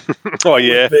 Oh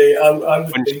yeah,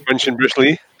 mention Bruce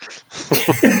Lee.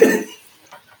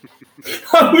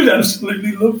 I would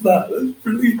absolutely love that. That's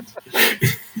brilliant.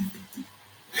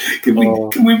 Can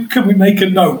we make a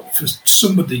note for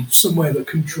somebody somewhere that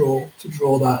can draw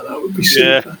that? That would be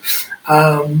super.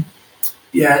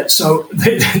 So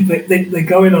they're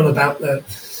going on about the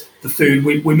food.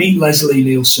 We meet Leslie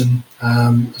Nielsen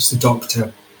as the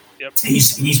doctor. Yep.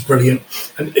 He's brilliant,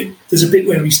 and there's a bit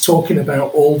where he's talking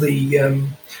about all the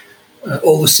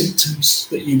symptoms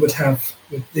that you would have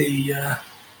with the.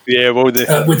 With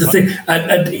the thing,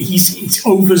 and he's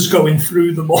overs going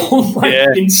through them all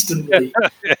instantly.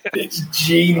 It's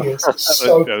genius. It's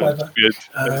so clever. Good.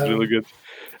 That's really good.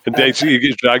 And then he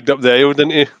gets dragged up the aisle,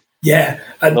 didn't he? Yeah,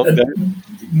 and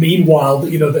meanwhile,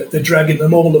 they're dragging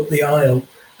them all up the aisle,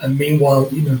 and meanwhile,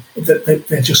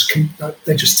 they're just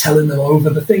telling them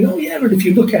over the thing. Oh yeah, and if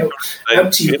you look out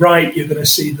to your right, you're going to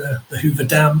see the Hoover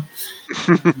Dam,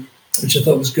 which I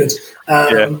thought was good.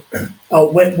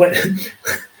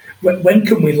 When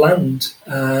can we land?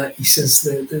 He says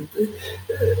the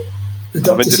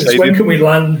doctor says, when can we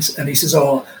land? And he says,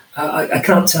 I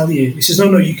can't tell you. He says,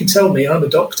 no, you can tell me. I'm a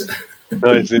doctor.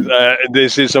 No, they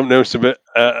say something else about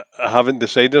I haven't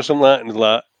decided or something like that. And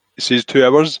like, it says 2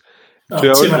 hours. 2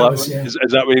 hours. 2 hours, yeah. Is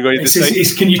that when you're going to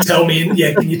decide? Can you tell me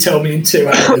in 2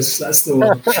 hours? That's the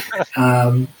one.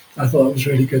 I thought it was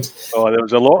really good. Oh, there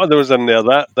was a lot of those in there.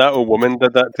 That old woman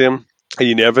did that to him. Are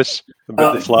you nervous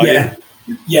about the flying?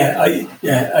 Yeah.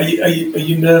 Are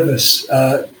you nervous?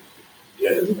 A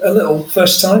little.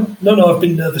 First time? No, I've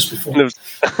been nervous before.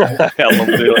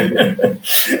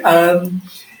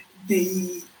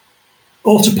 The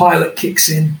autopilot kicks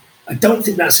in. I don't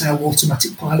think that's how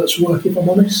automatic pilots work, if I'm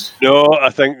honest. No, I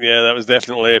think that was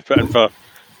definitely put in for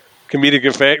comedic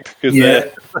effect.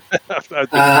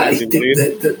 I think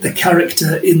the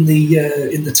character in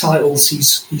the titles,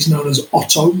 he's known as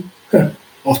Otto.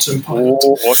 Autopilot.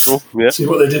 Oh, Otto. Yeah. See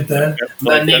what they did there? Yep,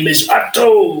 my name is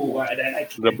Otto.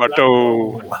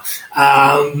 Otto.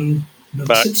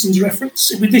 Another Simpsons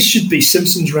reference. This should be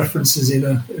Simpsons references in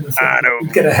a thing.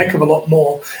 We'd get a heck of a lot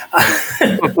more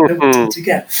to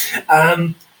get.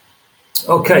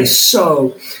 Okay,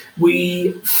 so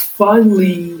we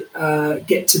finally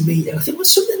get to meet, and I think it was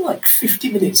something like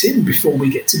 50 minutes in before we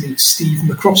get to meet Steve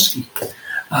McCroskey,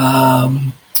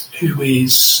 who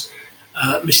is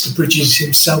Mr. Bridges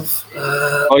himself.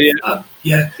 So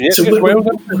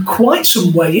we're quite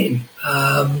some way in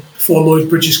before Lloyd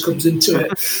Bridges comes into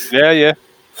it. Yeah.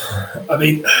 I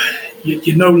mean,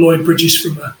 you know Lloyd Bridges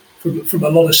from a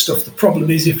lot of stuff. The problem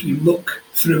is if you look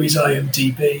through his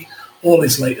IMDb, all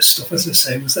his latest stuff, as I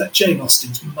say, was that Jane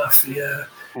Austen's Mafia,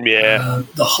 the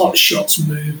Hot Shots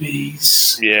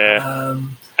movies. Yeah, I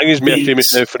think he's made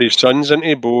famous now for his sons, isn't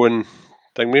he, Beau and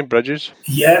Dingway Bridges?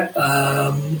 Yeah,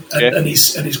 and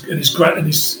he's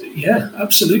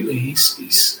absolutely.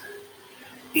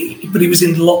 But he was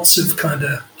in lots of kind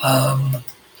of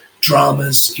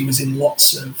dramas. He was in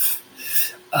lots of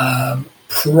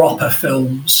proper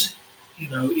films. You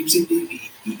know,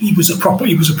 he was a proper.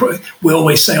 We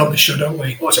always say on the show, don't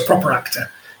we? It's a proper actor.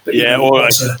 But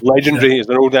legendary. He's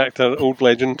an old actor, old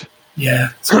legend.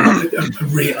 Yeah, so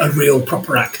a real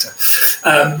proper actor.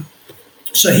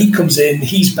 So he comes in.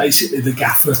 He's basically the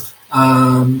gaffer,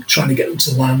 trying to get them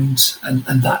to land,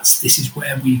 and this is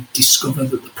where we discover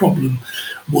that the problem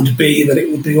would be that it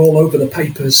would be all over the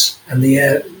papers, and the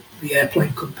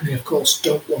airplane company, of course,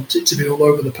 don't want it to be all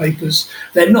over the papers.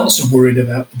 They're not so worried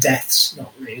about the deaths,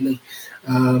 not really.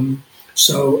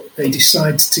 So they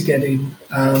decide to get in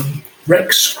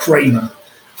Rex Kramer,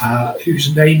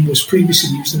 whose name was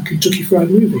previously used in Kentucky Fried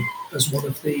Movie as one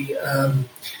of the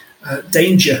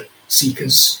danger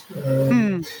seekers.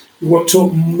 We won't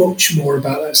talk much more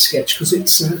about that sketch because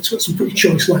it's got some pretty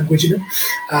choice language in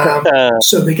it.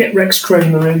 So they get Rex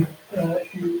Kramer in,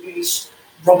 who is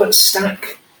Robert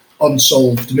Stack,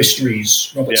 Unsolved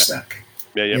Mysteries. Robert Stack.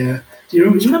 Yeah. Do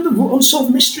you remember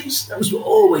Unsolved Mysteries? That was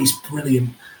always brilliant.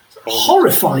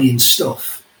 Horrifying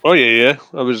stuff. Oh yeah. I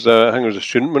think I was a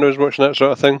student when I was watching that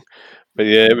sort of thing. But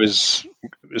yeah, it's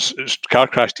car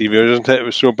crash TV, isn't it? It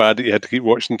was so bad that you had to keep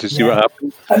watching to see what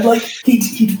happened. And like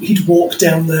he'd walk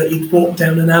down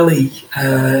an alley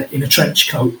in a trench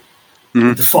coat,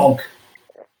 with the fog.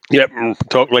 Yep, and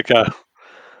talk like a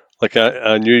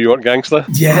New York gangster.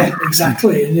 Yeah,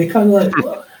 exactly. And you're kind of like,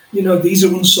 well, these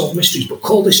are unsolved mysteries, but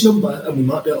call this number and we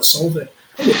might be able to solve it.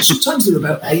 Sometimes they're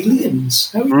about aliens.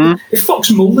 If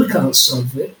Fox Mulder can't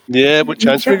solve it, what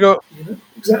chance we got?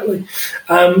 Exactly.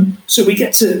 So we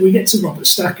get to Robert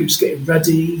Stack, who's getting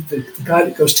ready. The guy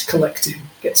that goes to collect him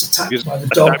gets attacked by the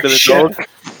dog.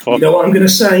 You know what I'm going to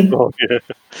say? Oh, yeah.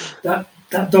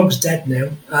 That dog's dead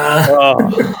now.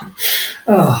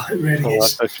 It really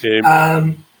is. That's a shame.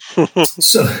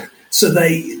 So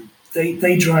they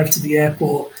drive to the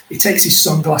airport. He takes his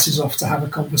sunglasses off to have a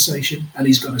conversation, and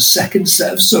he's got a second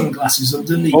set of sunglasses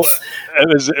underneath.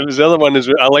 It was the other one.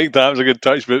 I like that. It was a good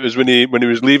touch. But it was when he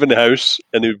was leaving the house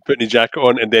and he was putting his jacket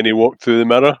on, and then he walked through the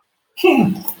mirror.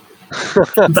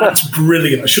 That's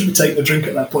brilliant. I shouldn't take the drink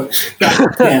at that point.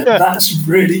 That's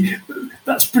brilliant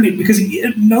because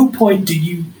at no point do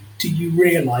you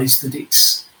realise that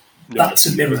that's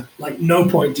a mirror. Like no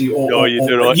point do you. You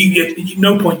do not.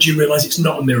 No point do you realise it's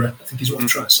not a mirror. I think is what I'm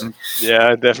trying to say.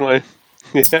 Yeah, definitely.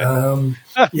 So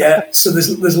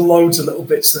there's loads of little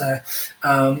bits there.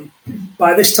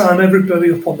 By this time,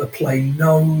 everybody up on the plane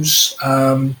knows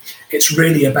it's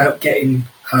really about getting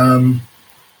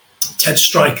Ted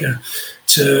Stryker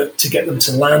to get them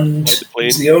to land.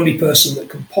 He's the only person that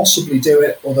can possibly do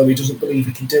it, although he doesn't believe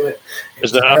he can do it.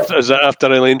 Is that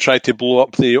after Elaine tried to blow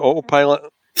up the autopilot?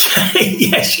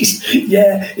 It's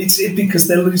because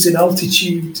they're losing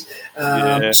altitude. So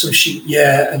and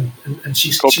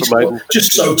she's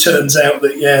just so turns out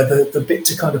that the bit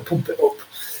to kind of pump it up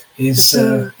is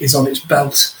on its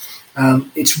belt.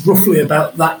 It's roughly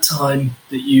about that time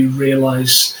that you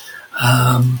realise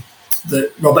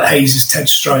that Robert Hayes' Ted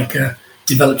Stryker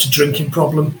developed a drinking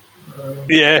problem.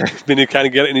 Yeah, when he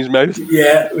can't get it in his mouth.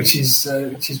 Yeah, which is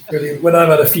brilliant. When I've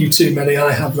had a few too many,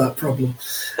 I have that problem.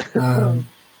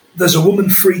 There's a woman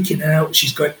freaking out.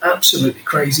 She's going absolutely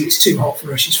crazy. It's too hot for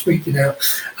her. She's freaking out.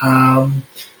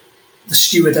 The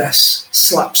stewardess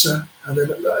slaps her, and then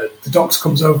the doctor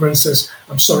comes over and says,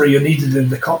 "I'm sorry, you're needed in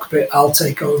the cockpit. I'll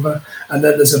take over." And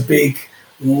then there's a big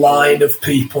line of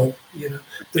people.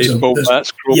 There's a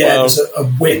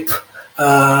whip.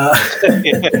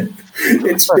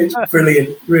 It's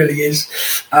brilliant, really is.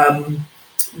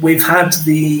 We've had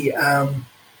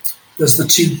there's the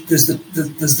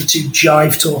two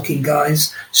jive talking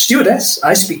guys. Stewardess,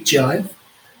 I speak jive.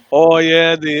 Oh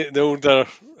yeah, the older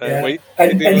white.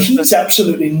 And he's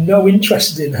absolutely no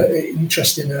interest in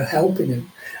her helping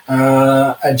him.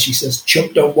 And she says,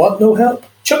 "Chuck don't want no help.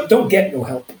 Chuck don't get no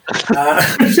help."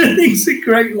 It's a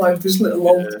great line. This little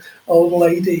old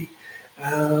lady.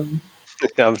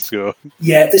 I'm sure.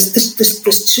 Yeah,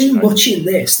 there's too much in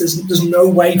this. There's no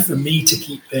way for me to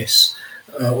keep this,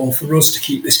 or for us to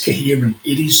keep this coherent.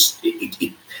 It's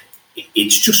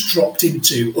just dropped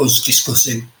into us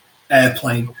discussing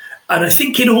Airplane, and I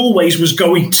think it always was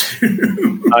going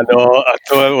to. I know. I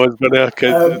thought it was going to. At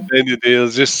the end of the day,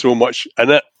 there's just so much in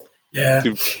it. Yeah,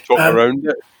 to talk around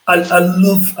it. I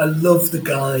love the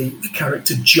guy, the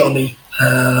character Johnny,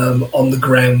 on the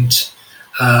ground.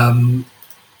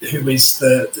 Who is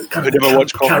the kind of the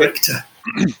character?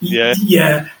 Yeah.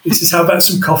 He says, "How about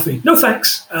some coffee?" "No,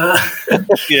 thanks." Yeah,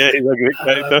 he's a great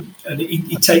character. And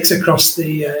he takes across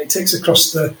the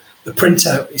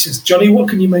printout. He says, "Johnny, what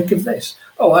can you make of this?"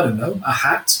 "Oh, I don't know. A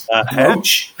hat, a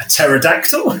brooch, a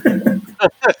pterodactyl."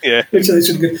 Yeah, which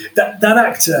is really good. That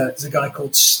actor is a guy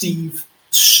called Steve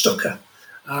Stucker,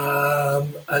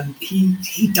 and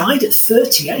he died at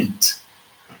 38.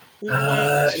 He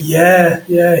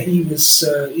was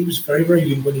very, very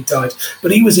young when he died,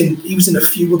 but he was in a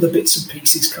few other bits and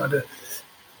pieces kind of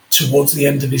towards the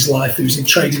end of his life. He was in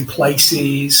Trading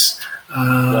Places.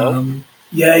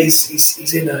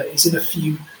 He's in a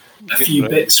few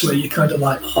bits where you're kind of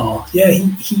like, oh yeah,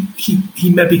 he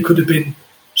maybe could have been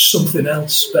something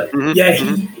else, but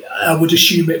I would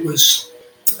assume it was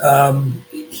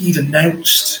he'd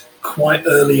announced quite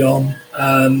early on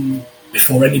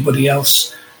before anybody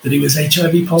else that he was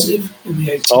HIV positive in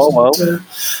the 80s. Oh, wow.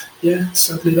 And,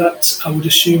 sadly that I would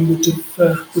assume would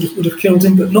have killed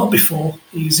him, but not before.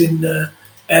 He's in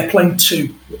Airplane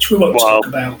 2, which we won't talk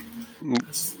about.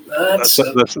 That's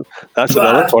another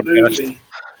podcast. Movie.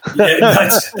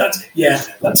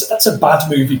 That's a bad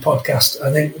movie podcast.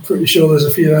 I think I'm pretty sure there's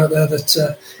a few out there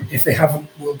that if they haven't,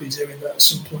 will be doing that at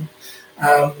some point.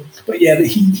 But yeah,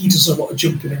 he does a lot of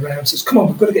jumping around. Says, "Come on,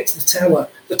 we've got to get to the tower.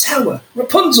 The tower,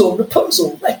 Rapunzel,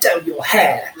 let down your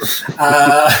hair."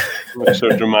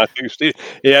 So dramatic.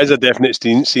 He has a definite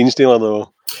scene stealer,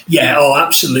 though. Yeah, oh,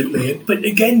 absolutely. But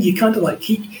again, you kind of like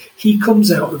he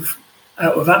comes out of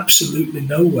absolutely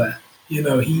nowhere.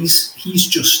 He's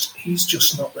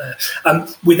just not there.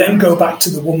 We then go back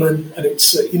to the woman, and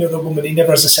it's the woman. He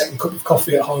never has a second cup of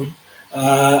coffee at home.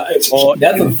 He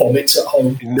never vomits at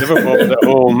home. He never vomits at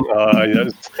home.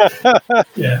 Yes.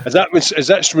 Yeah. Is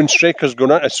that when Stryker's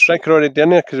going out? Is Stryker already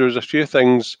in there? Because there was a few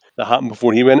things that happened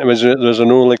before he went. There was a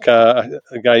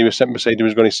guy who was sitting beside him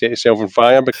was going to set himself on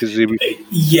fire because he was...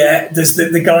 Yeah, there's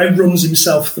the guy runs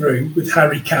himself through with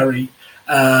Harry Carey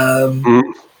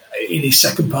in his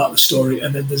second part of the story,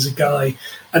 and then there's a guy,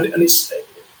 there's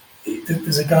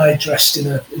a guy dressed in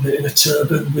a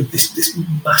turban with this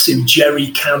massive jerry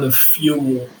can of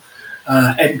fuel,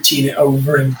 emptying it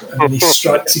over him, and he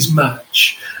strikes his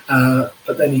match,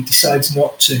 but then he decides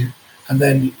not to, and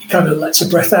then he kind of lets a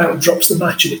breath out and drops the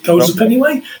match, and it goes up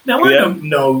anyway. Now, I don't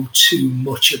know too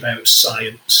much about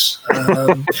science.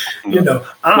 I'm not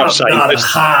a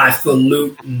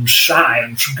highfalutin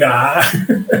science guy,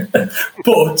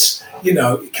 but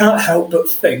you can't help but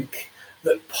think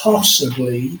that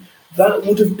possibly that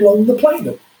would have blown the plane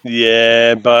up.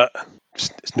 Yeah, but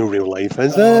it's no real life,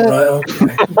 is it? Right,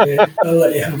 okay. Yeah, I'll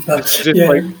let you have that.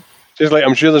 Just like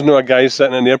I'm sure there's not a guy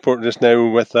sitting in the airport just now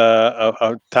with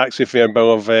a taxi fare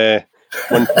bill of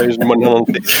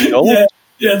 $1,150.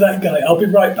 Yeah, that guy. I'll be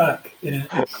right back. Yeah.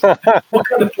 What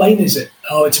kind of plane is it?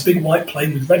 Oh, it's a big white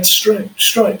plane with red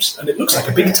stripes, and it looks like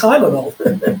a big Tylenol.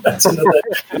 That's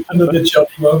another jolly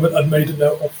moment I've made a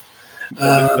note of.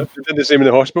 They did the same in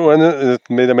the hospital, isn't it?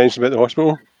 They made a mention about the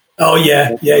hospital. Oh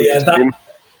yeah. The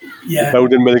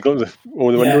building where they got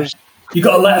all the windows. You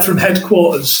got a letter from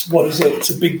headquarters. What is it? It's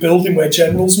a big building where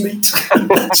generals meet.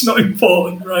 That's not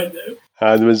important right now.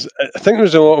 And I think there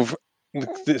was a lot of,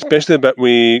 especially the bit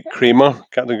with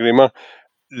Captain Kramer.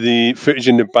 the footage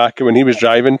in the back when he was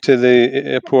driving to the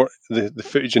airport, the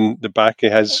footage in the back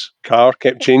of his car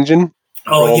kept changing.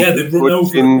 Oh yeah, they run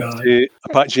over a guy. To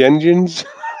Apache engines.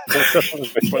 That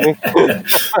was funny.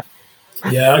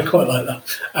 Yeah, I quite like that.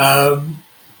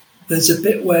 There's a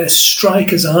bit where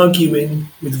Stryker's arguing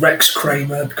with Rex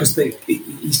Kramer because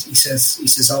he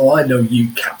says, "Oh, I know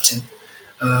you, Captain,"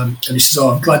 and he says,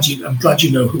 "Oh, I'm glad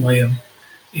you know who I am."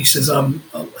 He says, I'm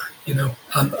going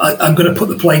to put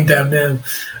the plane down now,"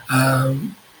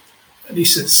 and he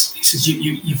says,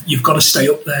 you've got to stay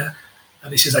up there.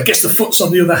 And he says, "I guess the foot's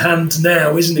on the other hand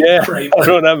now, isn't it, Yeah, Kramer?" I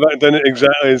wrote that back down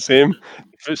exactly the same.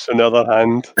 The foot's on the other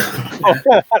hand.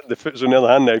 The foot's on the other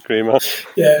hand now, Kramer.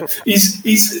 Yeah,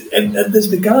 and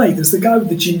there's the guy with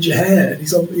the ginger hair, and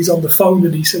he's on the phone,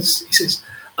 and he says,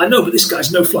 "I know, but this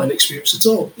guy's no flying experience at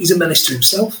all. He's a menace to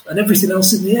himself and everything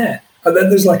else in the air." And then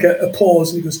there's like a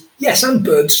pause, and he goes, "Yes, and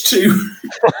birds too,"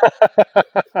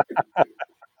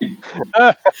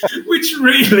 which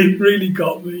really, really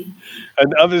got me.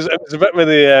 And it was a bit with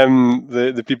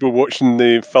the people watching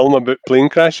the film about plane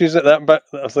crashes at that bit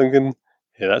that I was thinking,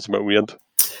 yeah, that's a bit weird.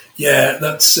 Yeah,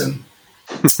 that's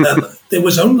there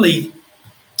was only.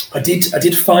 I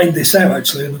did find this out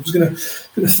actually, and I was going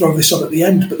to throw this on at the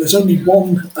end. But there's only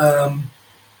one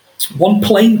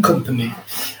plane company,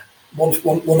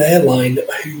 one airline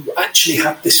who actually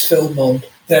had this film on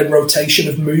their rotation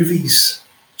of movies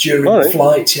during the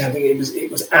flight. Yeah, I think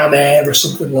it was Am Air or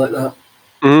something like that.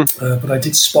 Mm-hmm. But I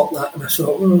did spot that, and I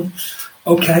thought,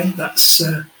 okay, that's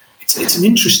it's an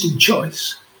interesting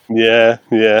choice. Yeah.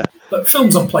 But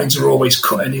films on planes are always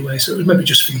cut anyway, so it was maybe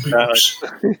just for the boobs.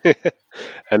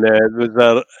 And was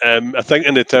there, I think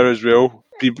in the tower as well,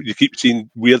 you keep seeing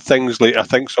weird things. Like I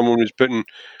think someone was putting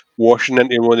washing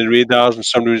into one of the radars, and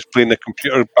somebody was playing a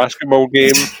computer basketball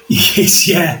game. Yes,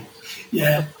 yeah.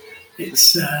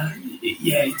 It's a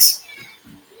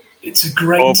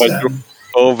great.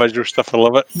 Visual stuff. I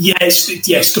love it. Yes,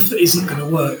 stuff that isn't going to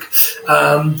work.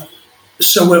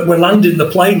 So we're landing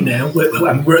the plane now.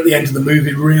 We're at the end of the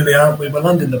movie, really, aren't we? We're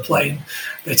landing the plane.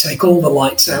 They take all the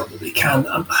lights out that they can.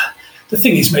 The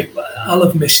thing is, mate, I'll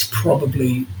have missed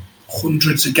probably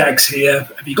hundreds of gags here.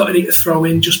 Have you got any to throw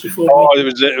in just before?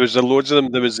 It was loads of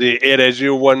them. There was the Air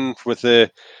Israel one with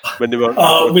when they were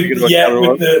with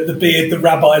the beard, the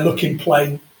rabbi-looking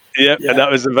plane. Yeah, and that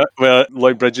was the bit where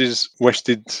Lloyd Bridges wished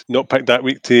he'd not picked that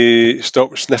week to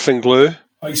stop sniffing glue.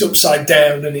 Oh, he's upside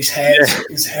down and his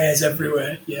hair's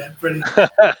everywhere. Yeah, brilliant.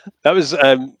 That was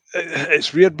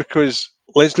it's weird because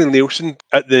Leslie Nielsen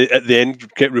at the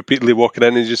end kept repeatedly walking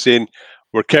in and just saying,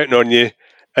 "We're counting on you."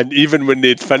 And even when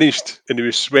they'd finished and he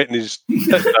was sweating his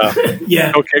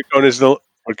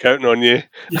we're counting on you.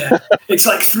 Yeah, it's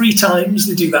like 3 times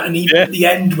they do that, and even at the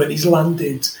end when he's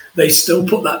landed, they still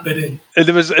put that bit in. And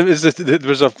there was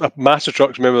a mass of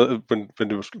trucks. Remember when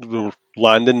they were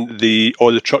landing,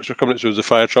 all the trucks were coming. So it was the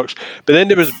fire trucks, but then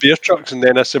there was beer trucks, and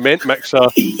then a cement mixer.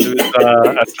 There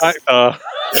was a tractor.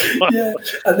 Yeah,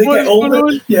 and they get all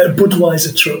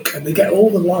Budweiser truck, and they get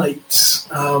all the lights.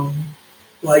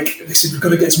 Like they said, we've got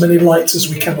to get as many lights as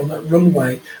we can on that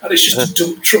runway, and it's just a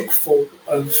dump truck full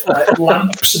of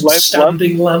lamps and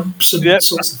standing lamps and all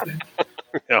sorts of things.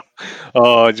 Yeah.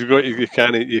 Oh, you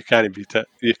can't beat it.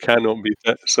 You cannot beat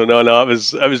it. So no, it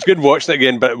was good watching it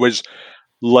again, but it was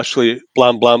literally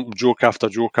blam blam, joke after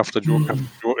joke after joke after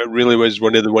joke. It really was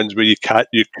one of the ones where you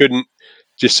couldn't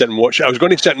just sit and watch it. I was going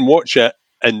to sit and watch it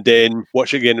and then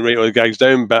watch it again and write all the gags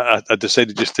down, but I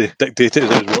decided just to dictate it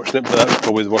as I was watching it, but that was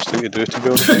probably the worst thing to do, to be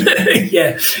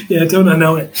honest. yeah, don't I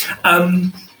know it.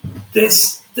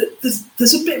 There's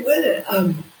a bit where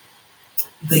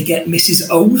they get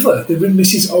Mrs. Over. They ring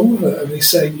Mrs. Over and they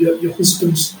say, your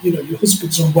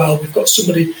husband's unwell. We've got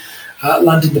somebody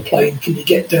landing the plane. Can you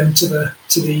get down to the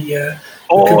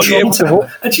control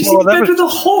tower? And she's in bed with a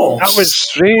horse. That was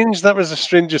strange. That was the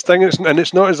strangest thing. And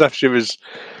it's not as if she was.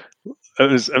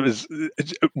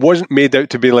 It wasn't made out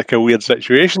to be like a weird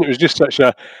situation. It was just such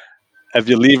a. If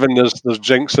you're leaving, there's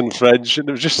drinks in the fridge, and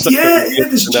it was just such a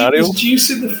weird scenario. There's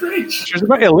juice in the fridge. She was a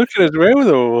bit looking as well,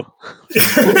 though.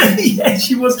 Yeah,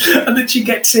 she was, and then she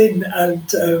gets in,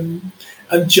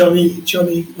 and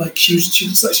Johnny, like she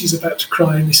looks like she's about to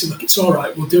cry, and they say, "Look, it's all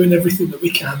right. We're doing everything that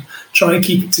we can. Try and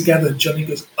keep it together." And Johnny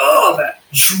goes, "Oh, that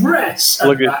dress,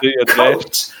 and that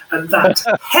coat, and that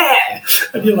hair,"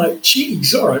 and you're like,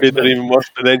 "Geez, all right." Made it even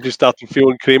worse, but then just started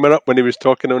feeling Kramer up when he was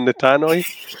talking on the tannoy.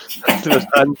 There was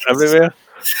hands everywhere.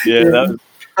 Yeah.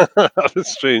 That was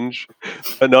strange.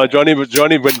 But no, Johnny, when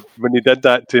he did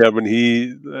that to her, when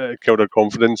he killed her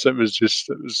confidence, it was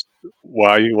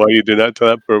Why are you doing that to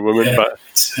that poor woman? Yeah, but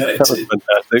that was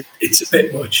fantastic. It's a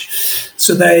bit much.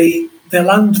 So they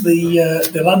land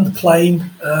the plane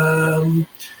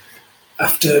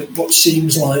after what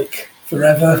seems like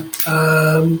forever,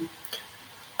 and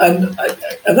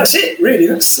that's it. Really,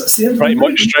 that's the end. Pretty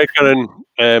much, Striker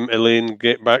and Elaine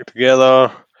get back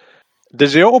together.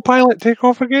 Does the autopilot take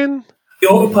off again? The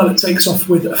autopilot takes off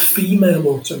with a female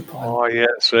autopilot. Oh, yeah,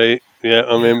 that's right. Yeah,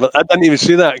 I remember. I didn't even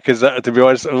see that because, to be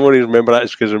honest, I only remember that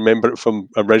because I remember it from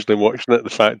originally watching it. The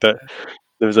fact that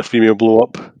there was a female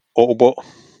blow-up Autobot.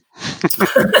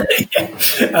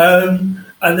 Yeah.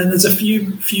 And then there's a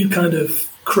few kind of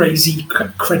crazy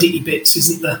credity bits,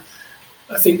 isn't there?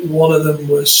 I think one of them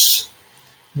was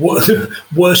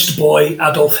Worst Boy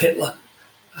Adolf Hitler,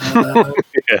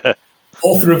 yeah.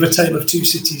 Author of A Tale of Two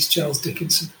Cities, Charles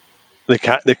Dickinson. They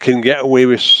can get away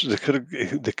with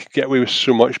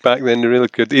so much back then. They really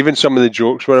could. Even some of the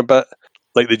jokes were a bit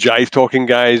like the jive talking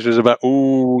guys was a bit.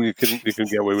 Oh, you can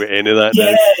get away with any of that.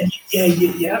 Yeah,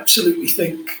 you absolutely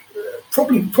think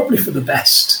probably for the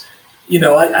best. You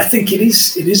know, I think it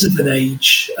is of an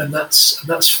age, and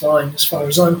that's fine as far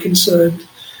as I'm concerned.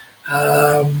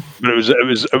 But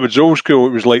it was old school.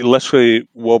 It was like literally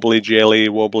wobbly jelly,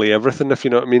 wobbly everything, if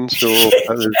you know what I mean. So it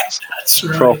was that's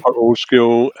right. Proper old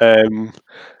school.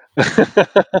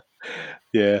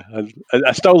 Yeah,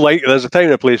 I still like. There's a time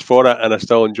and a place for it, and I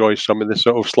still enjoy some of the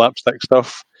sort of slapstick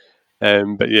stuff.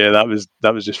 But yeah, that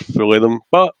was just fully them.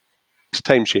 But it's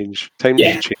time change. Times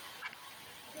change.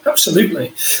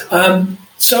 Absolutely.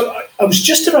 So I was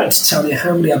just about to tell you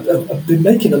how many. I've been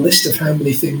making a list of how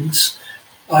many things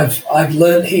I've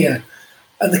learned here,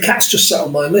 and the cat's just sat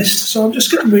on my list. So I'm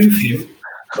just going to move you.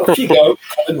 Off you go,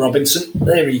 Colin Robinson.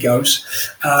 There he goes.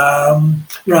 Right,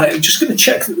 I'm just going to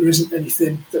check that there isn't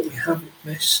anything that we haven't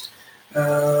missed.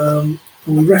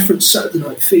 We referenced Saturday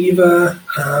Night Fever.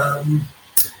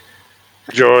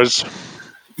 Jaws.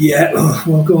 Yeah,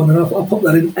 well, go on then. I'll pop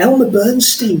that in. Elmer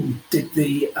Bernstein did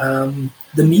the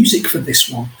music for this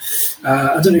one.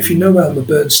 I don't know if you know Elmer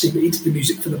Bernstein, but he did the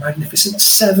music for The Magnificent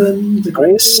Seven, The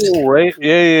Greatest. Oh, right.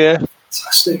 Yeah.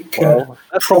 Fantastic. Wow.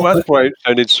 That's why it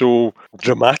sounded so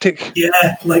dramatic. Yeah,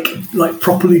 like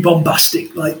properly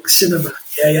bombastic, like cinema.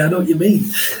 Yeah, I know what you mean.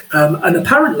 And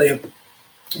apparently,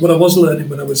 what I was learning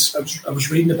when I was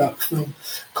reading about the film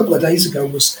a couple of days ago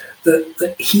was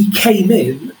that he came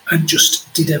in and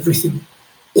just did everything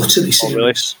utterly serious. Oh,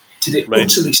 really? Did it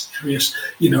utterly serious,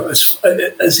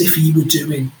 as if he were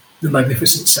doing The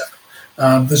Magnificent Seven.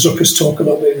 The Zuckers talk a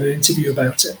little bit in an interview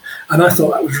about it, and I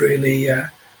thought that was really.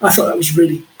 I thought that was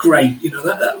really great.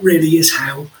 That really is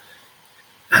how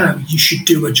you should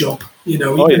do a job.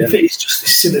 Even if it is just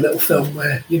this silly little film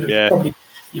where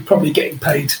you're probably getting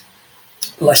paid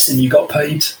less than you got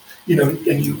paid. And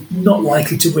you're not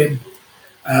likely to win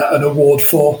an award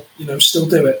for. Still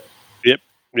do it. Yep.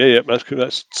 Yeah.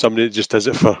 That's somebody that just does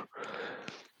it for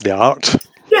the art.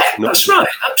 Yeah, that's right.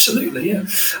 Absolutely. Yeah.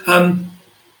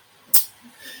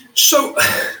 So,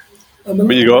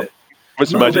 what you got?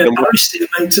 What's the magic number? Embarrassed,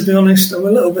 mate, to be honest. I'm a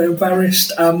little bit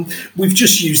embarrassed. We've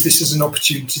just used this as an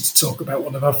opportunity to talk about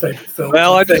one of our favourite films.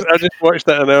 Well, I just watched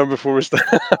that an hour before we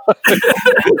started.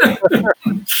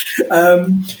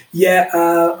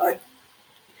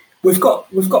 We've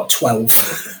got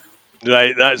 12.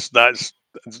 Right, that's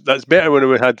better than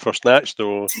we had for Snatch,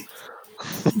 though.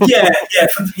 For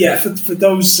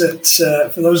those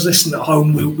listening at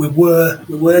home, we were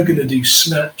going to do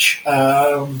Snatch.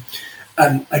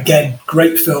 And again,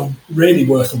 great film, really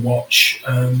worth a watch.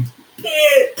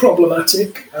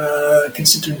 Problematic,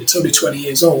 considering it's only 20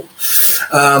 years old.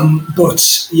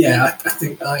 But yeah, I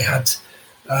think I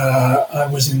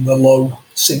was in the low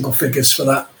single figures for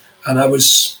that, and I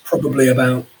was probably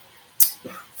about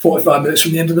 45 minutes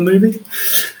from the end of the movie.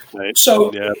 Right. So,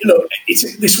 look,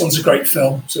 this one's a great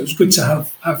film, so it was good to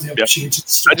have the opportunity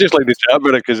to I just like to chat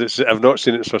about it because I've not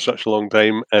seen it for such a long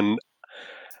time, and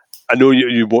I know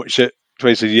you watch it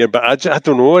twice a year, but I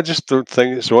don't know. I just don't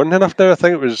think it's on enough now. I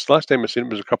think it was last time I seen it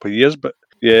was a couple of years, but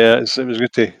yeah, it was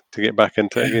good to get back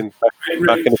into it again.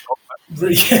 Back in the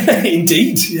cockpit. Yeah,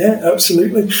 indeed, yeah,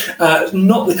 absolutely.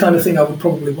 Not the kind of thing I would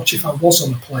probably watch if I was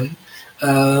on a plane,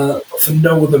 but for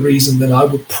no other reason than I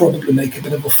would probably make a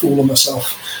bit of a fool of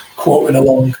myself quoting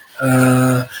along.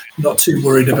 Not too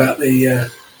worried about the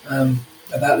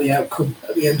outcome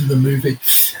at the end of the movie.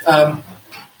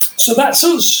 So that's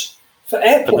us for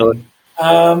Airplane.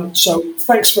 So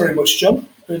thanks very much, John.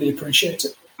 Really appreciate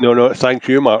it. No, thank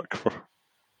you, Mark, for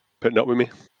putting up with me.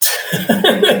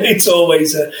 It's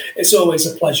always a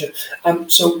pleasure.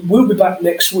 So we'll be back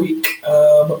next week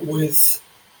with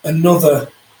another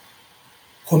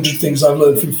 100 things I've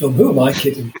learned from film. Who am I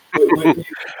kidding?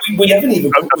 We haven't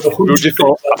even put 100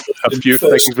 things a few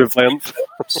things we've learned.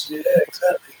 Yeah,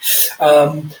 exactly.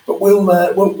 But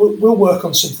we'll work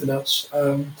on something else.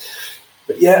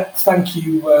 But yeah, thank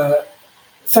you,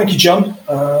 John.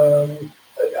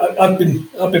 I've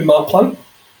been Mark Plant,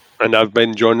 and I've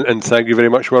been John, and thank you very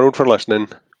much, world, for listening.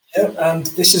 Yeah, and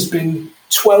this has been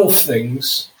 12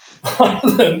 things I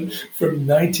learned from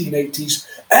 1980s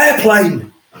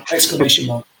Airplane! Exclamation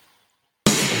mark.